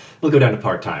right, We'll go down to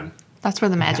part-time. That's where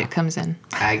the magic comes in.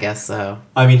 I guess so.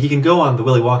 I mean, he can go on the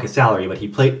Willy Wonka salary, but he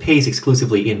pays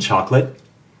exclusively in chocolate.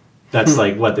 That's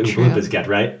like what the Oompa True. Loompas get,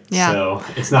 right? Yeah. So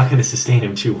it's not going to sustain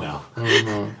him too well.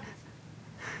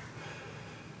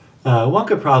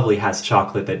 Wonka probably has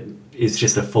chocolate that is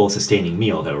just a full sustaining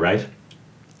meal, though, right?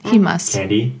 He must.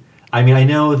 Candy. I mean, I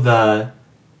know the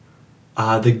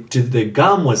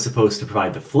gum was supposed to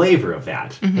provide the flavor of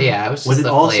that. Yeah, it was just Was it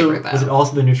the also flavor, though. was it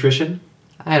also the nutrition?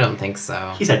 I don't think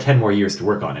so. He's had 10 more years to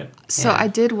work on it. So Yeah. I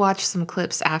did watch some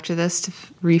clips after this to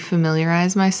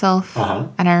refamiliarize myself. Uh-huh.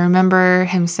 And I remember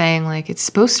him saying, like, it's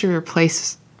supposed to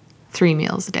replace 3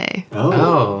 meals a day.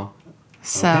 Oh,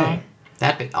 So okay.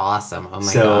 that'd be awesome. Oh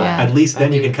my So god. Yeah. at least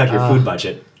then you That'd can be- cut your food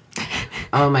budget.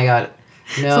 Oh my god.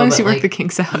 No, as long as but, you work like, the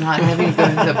kinks out. not having to go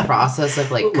through the process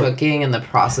of like cooking and the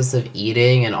process of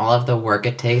eating and all of the work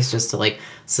it takes just to like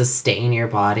sustain your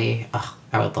body. Oh,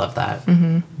 I would love that.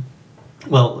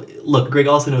 Well, look, Greg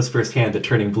also knows firsthand that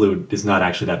turning blue is not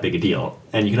actually that big a deal,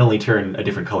 and you can only turn a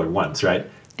different color once, right?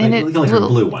 And Like, it you can only turn will-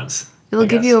 blue once. It'll I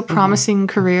give guess. you a promising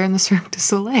career in the Cirque du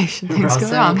Soleil should things go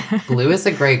Also, wrong. blue is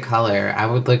a great color. I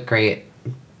would look great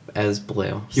as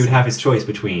blue. He would have his choice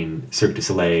between Cirque du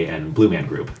Soleil and Blue Man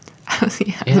Group. I was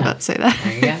Yeah. about to say that.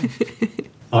 There you go.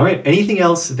 All right. Anything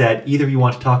else that either of you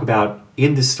want to talk about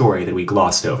in this story that we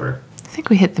glossed over? I think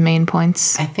we hit the main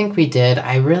points. I think we did.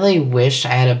 I really wish I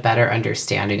had a better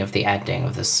understanding of the ending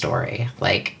of the story.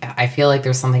 Like, I feel like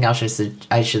there's something else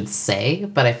I should say,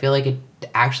 but I feel like it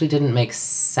actually didn't make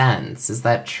sense. Is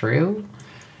that true?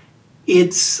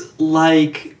 It's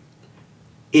like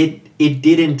it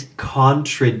didn't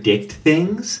contradict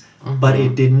things, but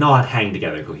it did not hang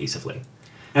together cohesively.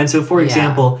 And so, for Yeah.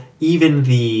 example, even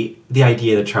the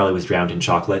idea that Charlie was drowned in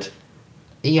chocolate.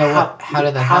 Yeah, how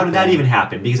did that How happen? did that even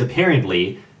happen? Because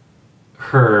apparently,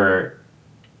 her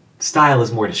style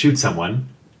is more to shoot someone,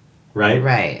 right?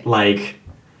 Right. Like,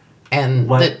 And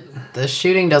What- the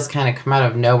shooting does kind of come out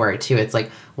of nowhere, too. It's like,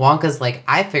 Wonka's like,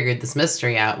 I figured this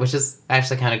mystery out, which is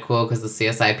actually kind of cool because the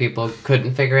CSI people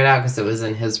couldn't figure it out because it was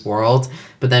in his world.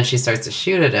 But then she starts to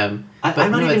shoot at him. I'm But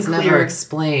not no, even it's never clear-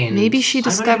 explained. Maybe she I'm not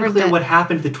discovered even clear that. what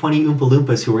happened to the 20 Oompa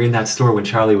Loompas who were in that store when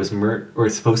Charlie was or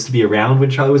supposed to be around when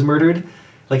Charlie was murdered.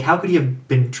 Like, how could he have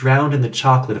been drowned in the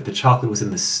chocolate if the chocolate was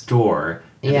in the store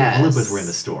and Yes. the Oompa Loompas were in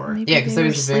the store? Maybe Yeah, because they there were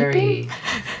was sleeping? very...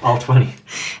 All 20.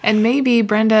 And maybe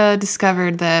Brenda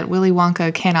discovered that Willy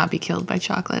Wonka cannot be killed by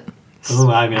chocolate.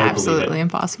 Oh, I mean, I Absolutely believe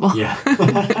impossible. it. Yeah.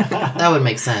 That would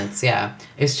make sense, yeah.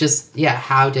 It's just, yeah,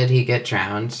 how did he get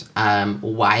drowned?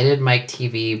 Why did Mike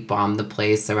TV bomb the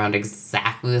place around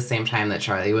exactly the same time that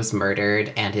Charlie was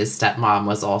murdered and his stepmom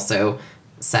was also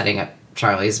setting up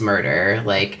Charlie's murder?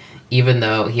 Like, even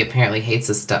though he apparently hates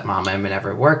his stepmom and would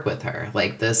never work with her.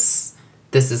 Like, this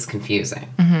is confusing.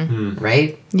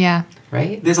 Right? Yeah.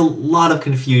 Right? There's a lot of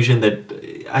confusion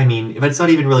that, I mean, but it's not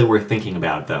even really worth thinking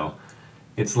about, though.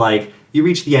 It's like, you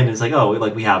reach the end and it's like, oh,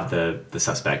 like, we have the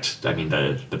suspect, I mean,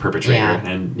 the perpetrator, Yeah.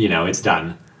 and, you know, it's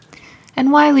done.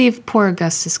 And why leave poor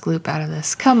Augustus Gloop out of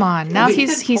this? Come on. Now Good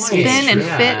he's point. thin and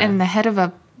Yeah. fit and the head of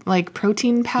a like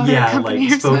protein powder Yeah, company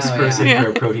like or something. spokesperson Yeah. for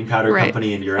a protein powder Right.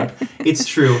 company in Europe. It's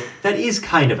true. That is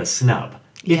kind of a snub.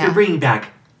 If Yeah. you're bringing back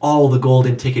all the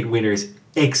golden ticket winners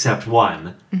except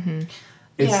one,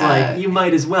 it's Yeah. like you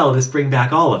might as well just bring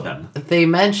back all of them. They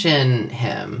mention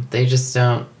him. They just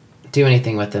don't do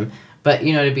anything with him. But,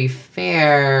 you know, to be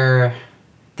fair,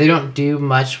 they don't do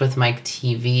much with Mike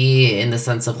TV in the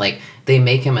sense of, like, they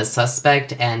make him a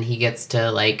suspect and he gets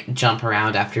to, like, jump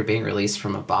around after being released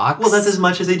from a box. Well, that's as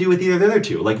much as they do with either of the other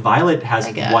two. Like, Violet has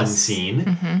I guess. one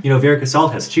scene. You know, Verica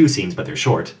Salt has 2 scenes, but they're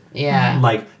short. Yeah.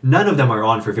 Like, none of them are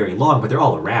on for very long, but they're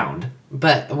all around.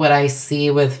 But what I see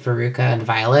with Veruca and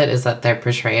Violet is that they're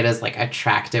portrayed as, like,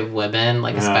 attractive women,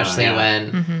 like, especially yeah.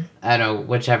 when, I don't know,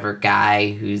 whichever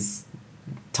guy who's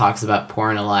talks about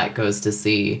porn a lot goes to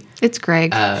see It's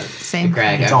Greg. Same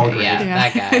Greg. It's Okay, all Greg. yeah, Yeah.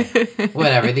 that guy.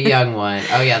 Whatever, the young one.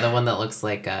 Oh yeah, the one that looks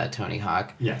like Tony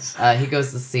Hawk. Yes. He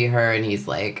goes to see her and he's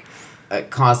like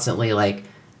constantly like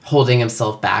holding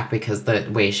himself back because the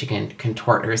way she can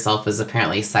contort herself is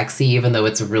apparently sexy, even though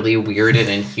it's really weird and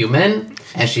inhuman.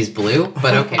 And she's blue,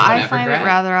 but okay, whatever. I find Greg. it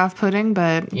rather off-putting,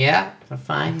 but Yeah,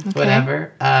 fine,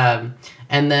 whatever.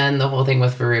 And then the whole thing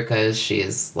with Veruca is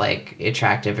she's like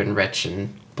attractive and rich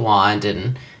and blonde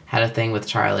and had a thing with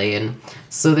Charlie, and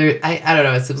so there. I don't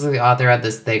know. It seems like the author had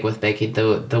this thing with making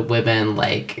the women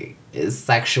like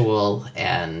sexual,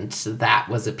 and that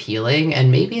was appealing.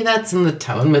 And maybe that's in the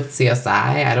tone with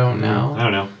CSI. I don't know. I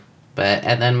don't know. But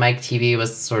and then Mike TV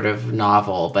was sort of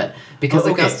novel, but because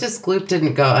Oh, okay. Augustus Gloop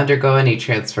didn't undergo any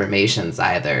transformations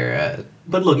either.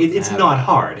 But look, it's I don't not know.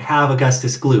 hard. Have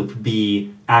Augustus Gloop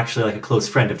be actually like a close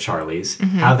friend of Charlie's.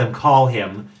 Mm-hmm. Have them call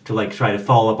him to like try to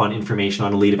follow up on information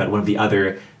on a lead about one of the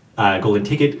other golden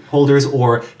ticket holders,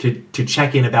 or to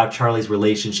check in about Charlie's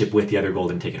relationship with the other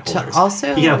golden ticket holders.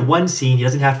 also- he can have one scene. He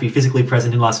doesn't have to be physically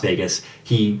present in Las Vegas.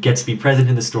 He gets to be present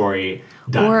in the story.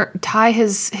 Done. or tie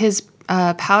his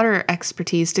powder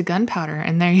expertise to gunpowder,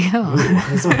 and there you go.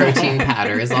 His protein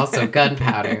powder is also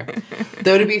gunpowder.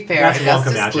 Though to be fair, That's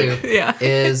Wonka Augustus magic. Gloop Yeah.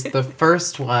 is the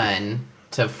first one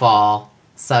to fall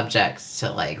subject to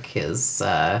like his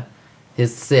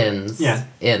sins Yeah.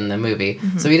 in the movie.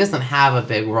 So he doesn't have a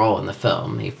big role in the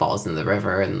film. He falls in the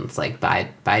river and it's like bye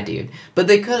dude. But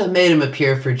they could have made him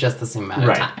appear for just the same amount of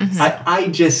Right. time.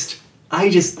 so. I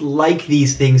just like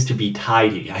these things to be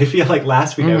tidy. I feel like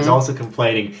last week I was also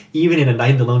complaining, even in A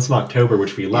Night in the Lonesome October,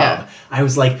 which we love, Yeah. I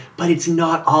was like, but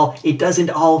it doesn't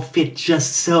all fit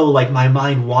just so like my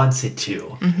mind wants it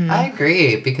to. I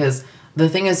agree, because the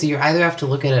thing is, you either have to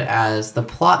look at it as the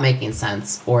plot making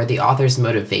sense or the author's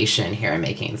motivation here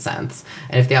making sense.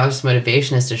 And if the author's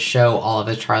motivation is to show all of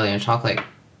the Charlie and Chocolate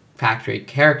Factory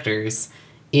characters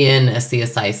in a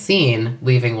CSI scene,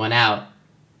 leaving one out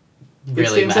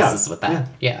really stands messes out. with that.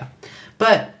 Yeah.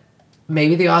 But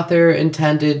maybe the author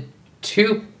intended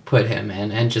to put him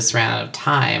in and just ran out of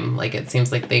time. Like, it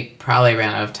seems like they probably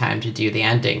ran out of time to do the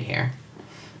ending here.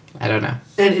 I don't know.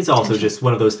 And it's also just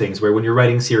one of those things where when you're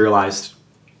writing serialized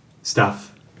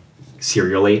stuff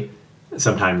serially,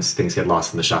 sometimes things get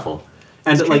lost in the shuffle.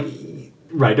 And like,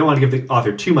 right, don't want to give the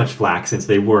author too much flack since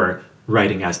they were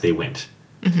writing as they went.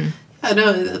 I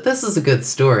know, this is a good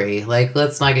story. Like,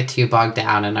 let's not get too bogged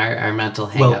down in our mental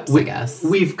hang-ups, I guess.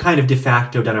 We've kind of de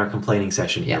facto done our complaining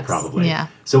session here, Yes. probably. Yeah.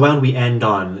 So why don't we end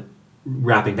on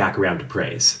wrapping back around to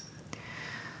praise?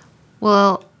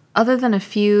 Well, other than a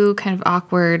few kind of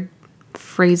awkward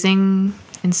phrasing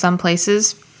in some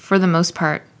places, for the most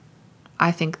part,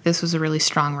 I think this was a really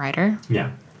strong writer.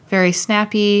 Yeah. Very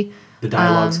snappy. The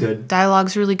dialogue's good.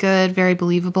 Dialogue's really good, very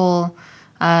believable.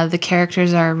 The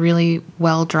characters are really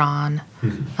well drawn.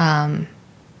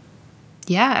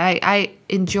 Yeah, I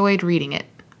enjoyed reading it.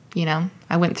 You know,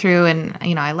 I went through and,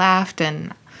 you know, I laughed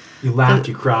and You laughed,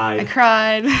 you cried. I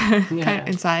cried Yeah. kind of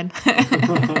inside.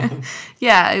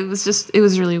 Yeah, it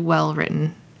was really well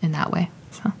written in that way.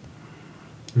 So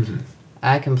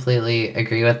I completely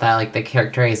agree with that. Like, the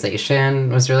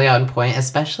characterization was really on point,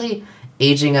 especially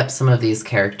aging up some of these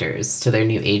characters to their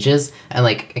new ages and,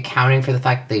 like, accounting for the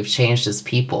fact that they've changed as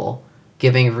people,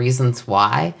 giving reasons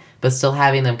why, but still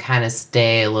having them kind of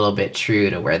stay a little bit true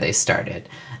to where they started.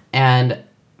 And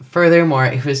furthermore,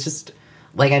 it was just,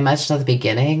 like I mentioned at the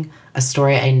beginning, a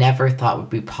story I never thought would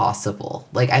be possible.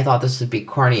 Like, I thought this would be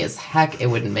corny as heck. It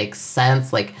wouldn't make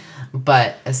sense. Like,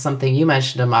 but as something you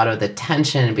mentioned, Amato, the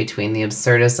tension between the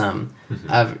absurdism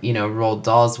of, you know, Roald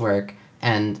Dahl's work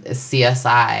and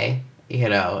CSI, you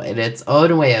know, in its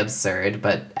own way absurd,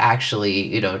 but actually,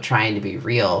 you know, trying to be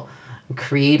real,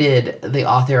 created, the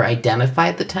author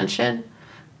identified the tension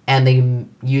and they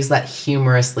use that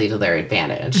humorously to their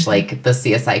advantage. Like, the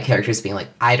CSI characters being like,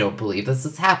 I don't believe this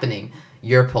is happening.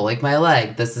 you're pulling my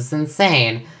leg. This is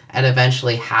insane. And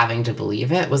eventually having to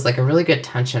believe it was like a really good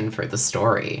tension for the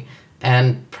story.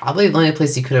 And probably the only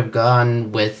place you could have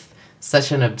gone with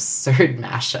such an absurd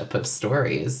mashup of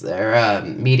stories or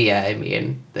media. I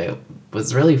mean, it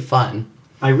was really fun.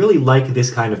 I really like this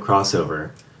kind of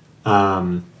crossover.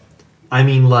 I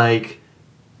mean, like,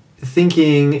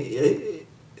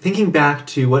 thinking back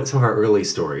to what some of our early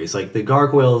stories, like the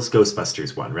Gargoyles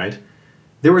Ghostbusters one, right?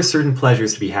 There were certain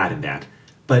pleasures to be had in that,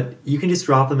 but you can just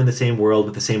drop them in the same world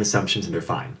with the same assumptions and they're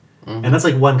fine. And that's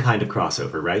like one kind of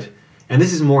crossover, right? And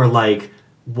this is more like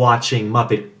watching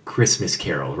Muppet Christmas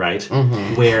Carol, right?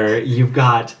 Where you've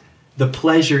got the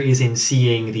pleasure is in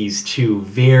seeing these two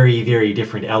very, very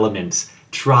different elements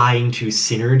trying to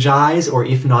synergize, or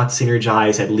if not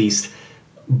synergize, at least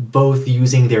both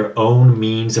using their own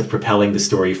means of propelling the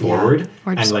story forward.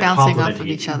 Or just and like bouncing off complementing of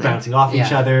each other. Bouncing off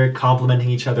each Yeah. other, complementing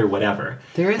each other, whatever.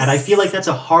 There is- And I feel like that's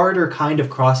a harder kind of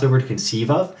crossover to conceive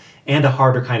of and a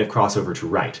harder kind of crossover to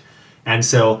write. And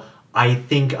so I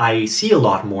think I see a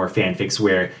lot more fanfics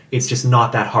where it's just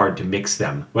not that hard to mix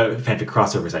them. Well, fanfic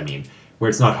crossovers, I mean, where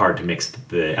it's not hard to mix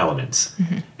the elements.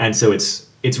 And so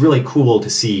it's really cool to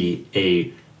see a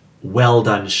well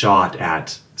done shot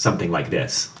at something like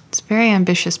this. It's a very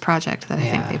ambitious project that I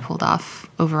think Yeah. they pulled off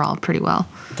overall pretty well.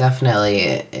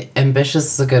 Definitely. Ambitious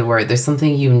is a good word. There's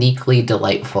something uniquely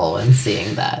delightful in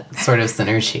seeing that sort of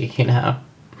synergy, you know?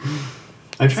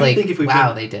 I'm It's trying like, to think if we've wow,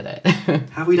 done, they did it.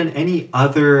 have we done any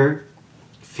other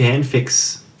fanfic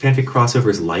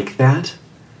crossovers like that?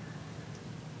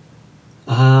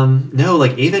 No,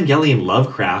 like Evangelion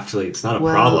Lovecraft, like it's not a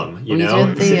problem, you we know?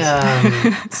 did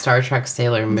the Star Trek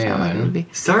Sailor It's not my Moon. movie.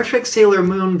 Star Trek Sailor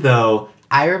Moon, though,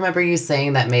 I remember you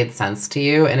saying that made sense to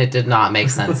you, and it did not make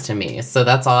sense to me. So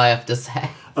that's all I have to say.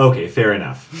 okay, fair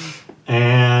enough.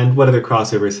 And what other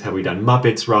crossovers have we done?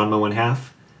 Muppets, Ranma 1/2.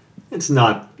 It's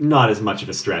not as much of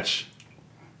a stretch.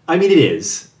 I mean, it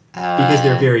is because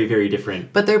they're very, very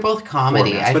different. But they're both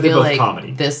comedy. Formats, I but they're feel both like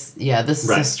comedy. this is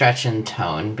a Right. stretch in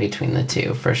tone between the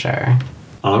two for sure.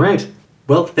 All right.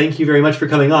 Well, thank you very much for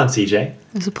coming on, CJ. It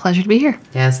was a pleasure to be here.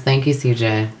 Yes, thank you,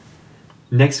 CJ.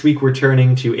 Next week, we're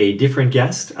turning to a different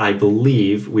guest. I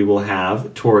believe we will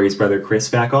have Tori's brother Chris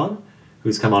back on,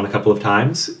 who's come on a couple of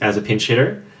times as a pinch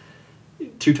hitter,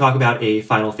 to talk about a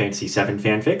Final Fantasy VII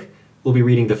fanfic. We'll be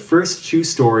reading the first two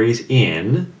stories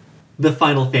in the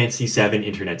Final Fantasy VII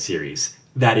Internet series.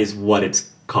 That is what it's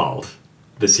called,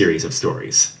 the series of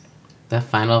stories. The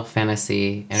Final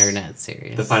Fantasy Internet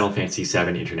series. The Final Fantasy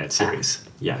VII Internet series.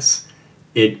 Yes.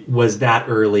 It was that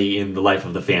early in the life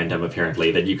of the fandom,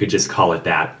 apparently, that you could just call it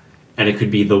that. And it could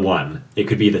be the one. It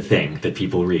could be the thing that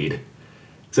people read.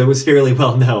 So it was fairly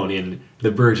well known in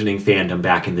the burgeoning fandom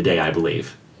back in the day, I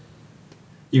believe.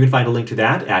 You can find a link to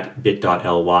that at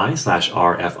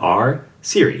bit.ly/RFR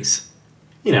series.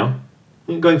 You know,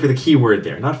 going for the key word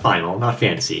there. Not final, not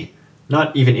fantasy,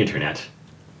 not even internet.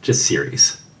 Just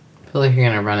series. I feel like you're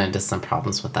going to run into some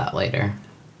problems with that later.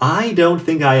 I don't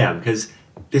think I am, because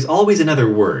there's always another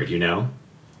word, you know?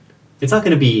 It's not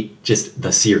going to be just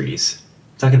the series.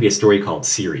 It's not going to be a story called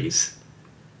series.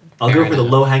 I'll Fair go for the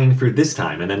enough. low-hanging fruit this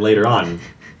time, and then later on,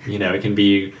 you know, it can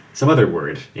be some other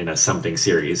word in a something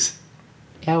series.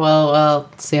 Yeah, well,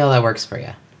 see how that works for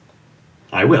you.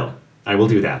 I will. I will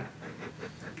do that.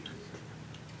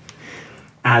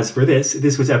 As for this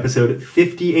was episode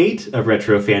 58 of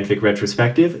Retro Fanfic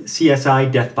Retrospective,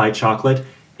 CSI Death by Chocolate,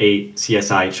 a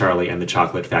CSI Charlie and the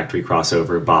Chocolate Factory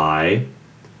crossover by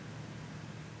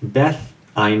Beth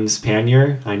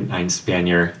Einspanier.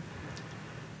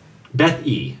 Beth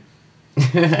E.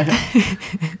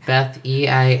 Beth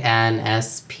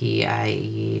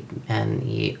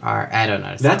Einspiener. I don't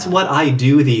know. That's what I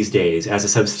do these days as a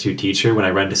substitute teacher when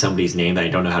I run to somebody's name that I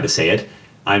don't know how to say it.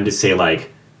 I'm just say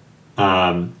like,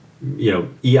 EINS,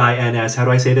 how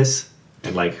do I say this?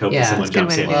 And like hope Yeah, that someone that's a good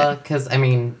jumps way in. to Well, because, I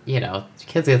mean, you know,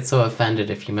 kids get so offended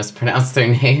if you mispronounce their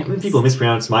names. People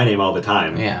mispronounce my name all the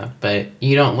time. Yeah, but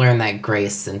you don't learn that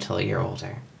grace until you're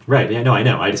older. Right, yeah, no, I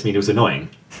know. I just mean it was annoying.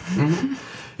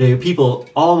 People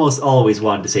almost always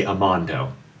wanted to say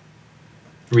Amando.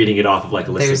 Reading it off of like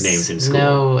a list There's of names in school.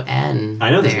 no N. I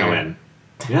know there's no there. N.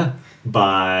 Yeah.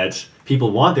 But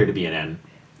people want there to be an N.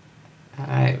 All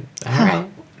right.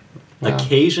 Well,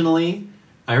 Occasionally,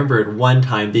 I remember at one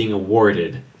time being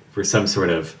awarded for some sort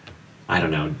of, I don't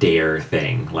know, DARE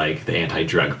thing, like the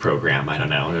anti-drug program. I don't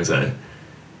know. It was a...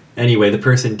 Anyway, the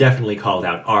person definitely called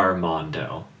out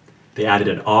Armando. They added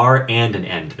an R and an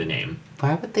N to the name.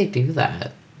 why would they do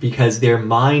that? Because their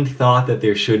mind thought that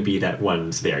there should be that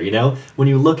one's there. You know? When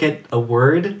you look at a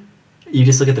word, you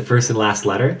just look at the first and last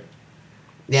letter.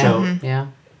 Yeah. So- Yeah.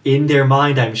 in their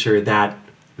mind, I'm sure that's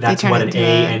turn what it an into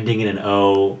A a- ending in an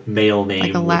O male name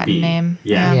Like a would Latin be. name.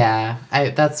 Yeah. Yeah,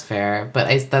 that's fair.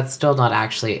 But that's still not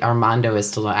actually... Armando is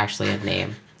still not actually a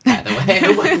name, by the way.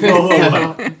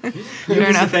 Whoa. You just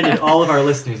enough. offended all of our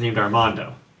listeners named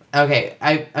Armando. Okay,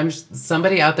 I'm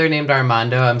somebody out there named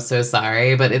Armando. I'm so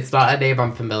sorry, but it's not a name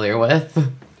I'm familiar with.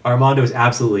 Armando is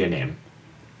absolutely a name.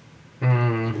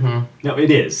 Mm-hmm. No,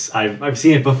 it is. I've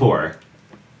seen it before.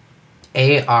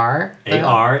 A-R?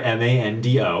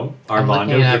 Armando. I'm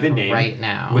Armando, looking it up given name. right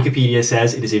now. Wikipedia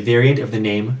says it is a variant of the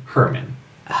name Herman.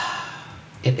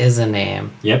 It is a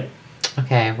name. Yep.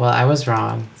 Okay, well, I was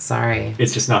wrong. Sorry.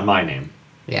 It's just not my name.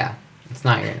 Yeah, it's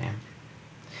not your name.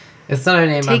 It's not a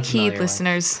name I'm Take heed, familiar with.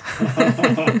 listeners.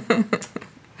 I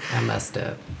messed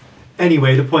up.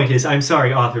 Anyway, the point is, I'm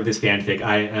sorry, author of this fanfic.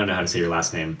 I don't know how to say your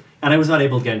last name. And I was not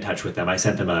able to get in touch with them. I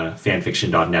sent them a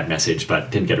fanfiction.net message,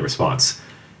 but didn't get a response.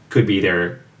 Could be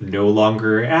they're no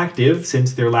longer active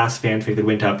since their last fanfic that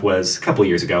went up was a couple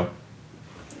years ago.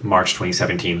 March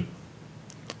 2017.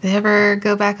 If they ever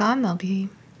go back on, they'll be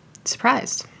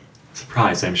surprised.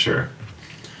 Surprised, I'm sure.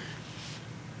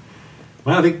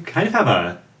 Wow, they kind of have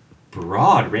a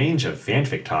broad range of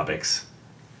fanfic topics.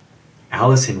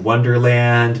 Alice in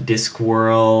Wonderland,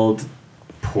 Discworld,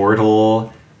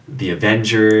 Portal, The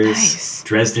Avengers, Nice.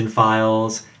 Dresden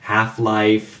Files,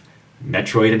 Half-Life,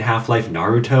 Metroid and Half-Life,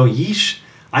 Naruto. Yeesh.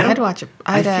 I'd watch it.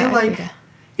 I feel like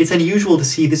it's unusual to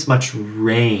see this much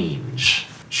range.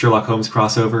 Sherlock Holmes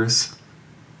crossovers.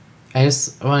 I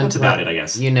just wanted That's to about let it, I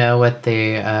guess. you know what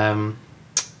they...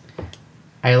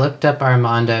 I looked up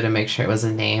Armando to make sure it was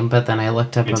a name, but then I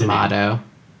looked up It's a name. Amado.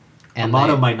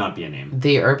 Amato might not be a name.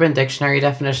 The Urban Dictionary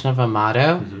definition of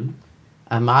Amado. Mhm.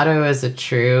 Amado is a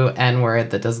true N-word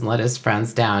that doesn't let his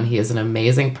friends down. He is an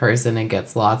amazing person and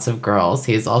gets lots of girls.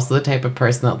 He is also the type of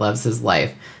person that loves his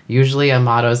life. Usually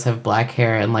Amados have black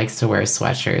hair and likes to wear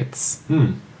sweatshirts.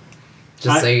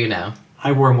 Just so you know.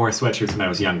 I wore more sweatshirts when I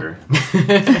was younger.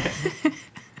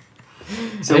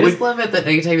 So I just love it that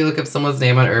anytime you look up someone's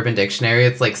name on Urban Dictionary,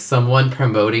 it's like someone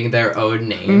promoting their own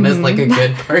name as like a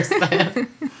good person.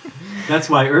 that's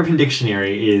why Urban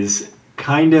Dictionary is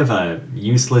kind of a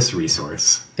useless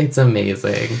resource. It's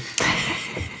amazing.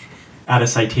 Add a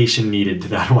citation needed to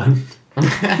that one.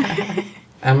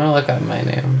 I'm gonna look up my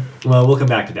name. Well, we'll come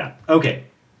back to that. Okay.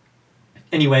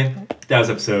 Anyway, that was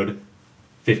episode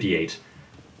 58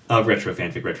 of Retro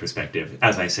Fanfic Retrospective,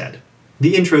 as I said.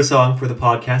 The intro song for the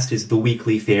podcast is The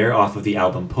Weekly Fair off of the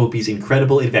album Popey's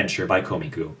Incredible Adventure by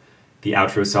Komiku. The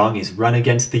outro song is Run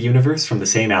Against the Universe from the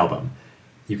same album.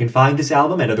 You can find this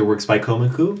album and other works by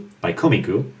Komiku at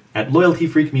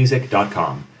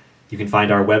loyaltyfreakmusic.com. You can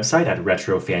find our website at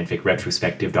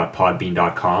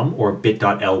retrofanficretrospective.podbean.com or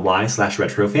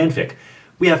bit.ly/retrofanfic.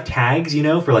 We have tags,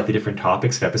 for like the different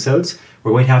topics of episodes.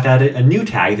 We're going to have to add a new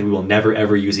tag that we will never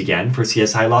ever use again for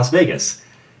CSI Las Vegas.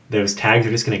 Those tags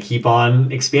are just going to keep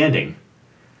on expanding.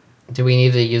 Do we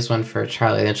need to use one for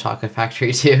Charlie and the Chocolate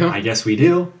Factory too? I guess we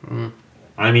do.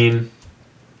 I mean,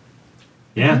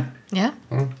 yeah. Yeah.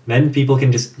 Then people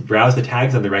can just browse the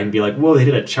tags on the right and be like, whoa, they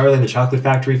did a Charlie and the Chocolate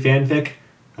Factory fanfic?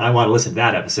 I want to listen to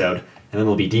that episode. And then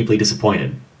they'll be deeply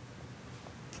disappointed.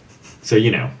 So, that's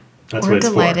We're what it's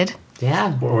delighted.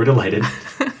 Yeah. for. Or delighted.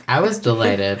 I was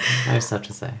delighted. I just have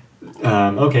to say.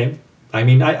 Okay. I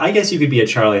mean, I guess you could be a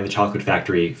Charlie and the Chocolate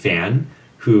Factory fan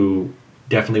who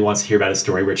definitely wants to hear about a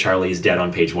story where Charlie is dead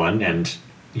on page 1 and,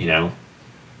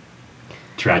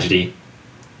 tragedy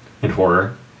and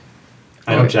horror.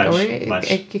 I don't judge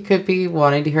much. It could be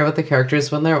wanting to hear about the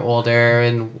characters when they're older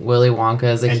and Willy Wonka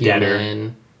as a And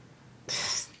human.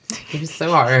 It's so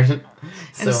hard.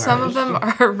 And some of them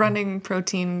are running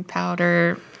protein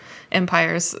powder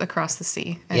empires across the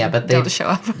sea. And Yeah, but they don't show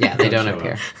up. Yeah, they don't Show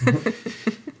appear.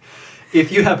 If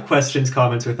you have questions,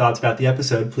 comments, or thoughts about the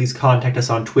episode, please contact us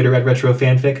on Twitter at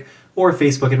RetroFanfic or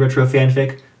Facebook at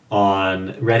RetroFanfic,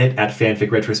 on Reddit at Fanfic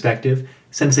Retrospective.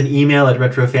 Send us an email at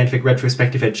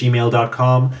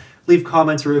retrofanficretrospective@gmail.com. Leave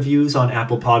comments or reviews on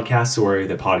Apple Podcasts or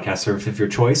the podcast service of your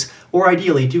choice. Or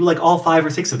ideally, do like all 5 or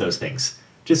 6 of those things.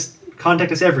 Just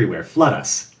contact us everywhere. Flood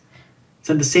us.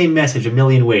 Send the same message a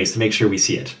million ways to make sure we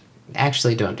see it.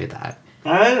 Actually, don't do that.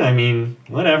 I mean,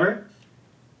 whatever.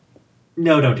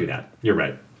 No, don't do that. You're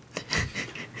right.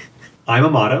 I'm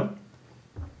Amato.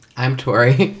 I'm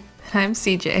Tori. I'm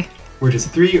CJ. We're just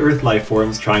 3 Earth life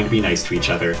forms trying to be nice to each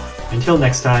other. Until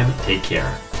next time, take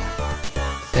care.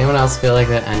 Does anyone else feel like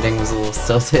that ending was a little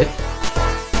stilted?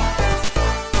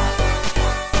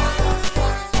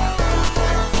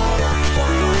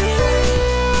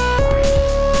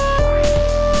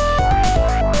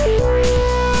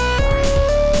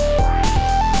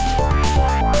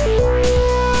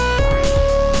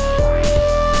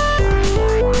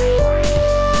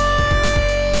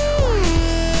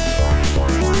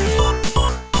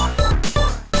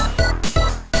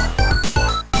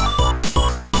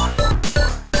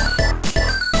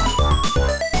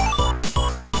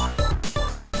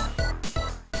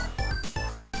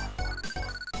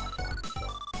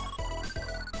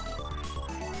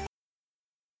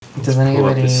 Does Pull up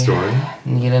anybody the story.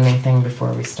 need anything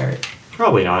before we start?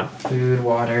 Probably not. Food,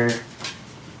 water,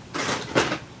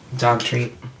 dog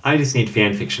treat. I just need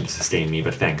fan fiction to sustain me,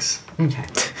 but thanks. Okay.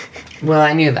 Well,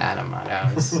 I knew that,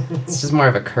 Amato. It's just more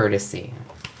of a courtesy.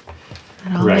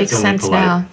 It all Right, makes it's only sense polite. now.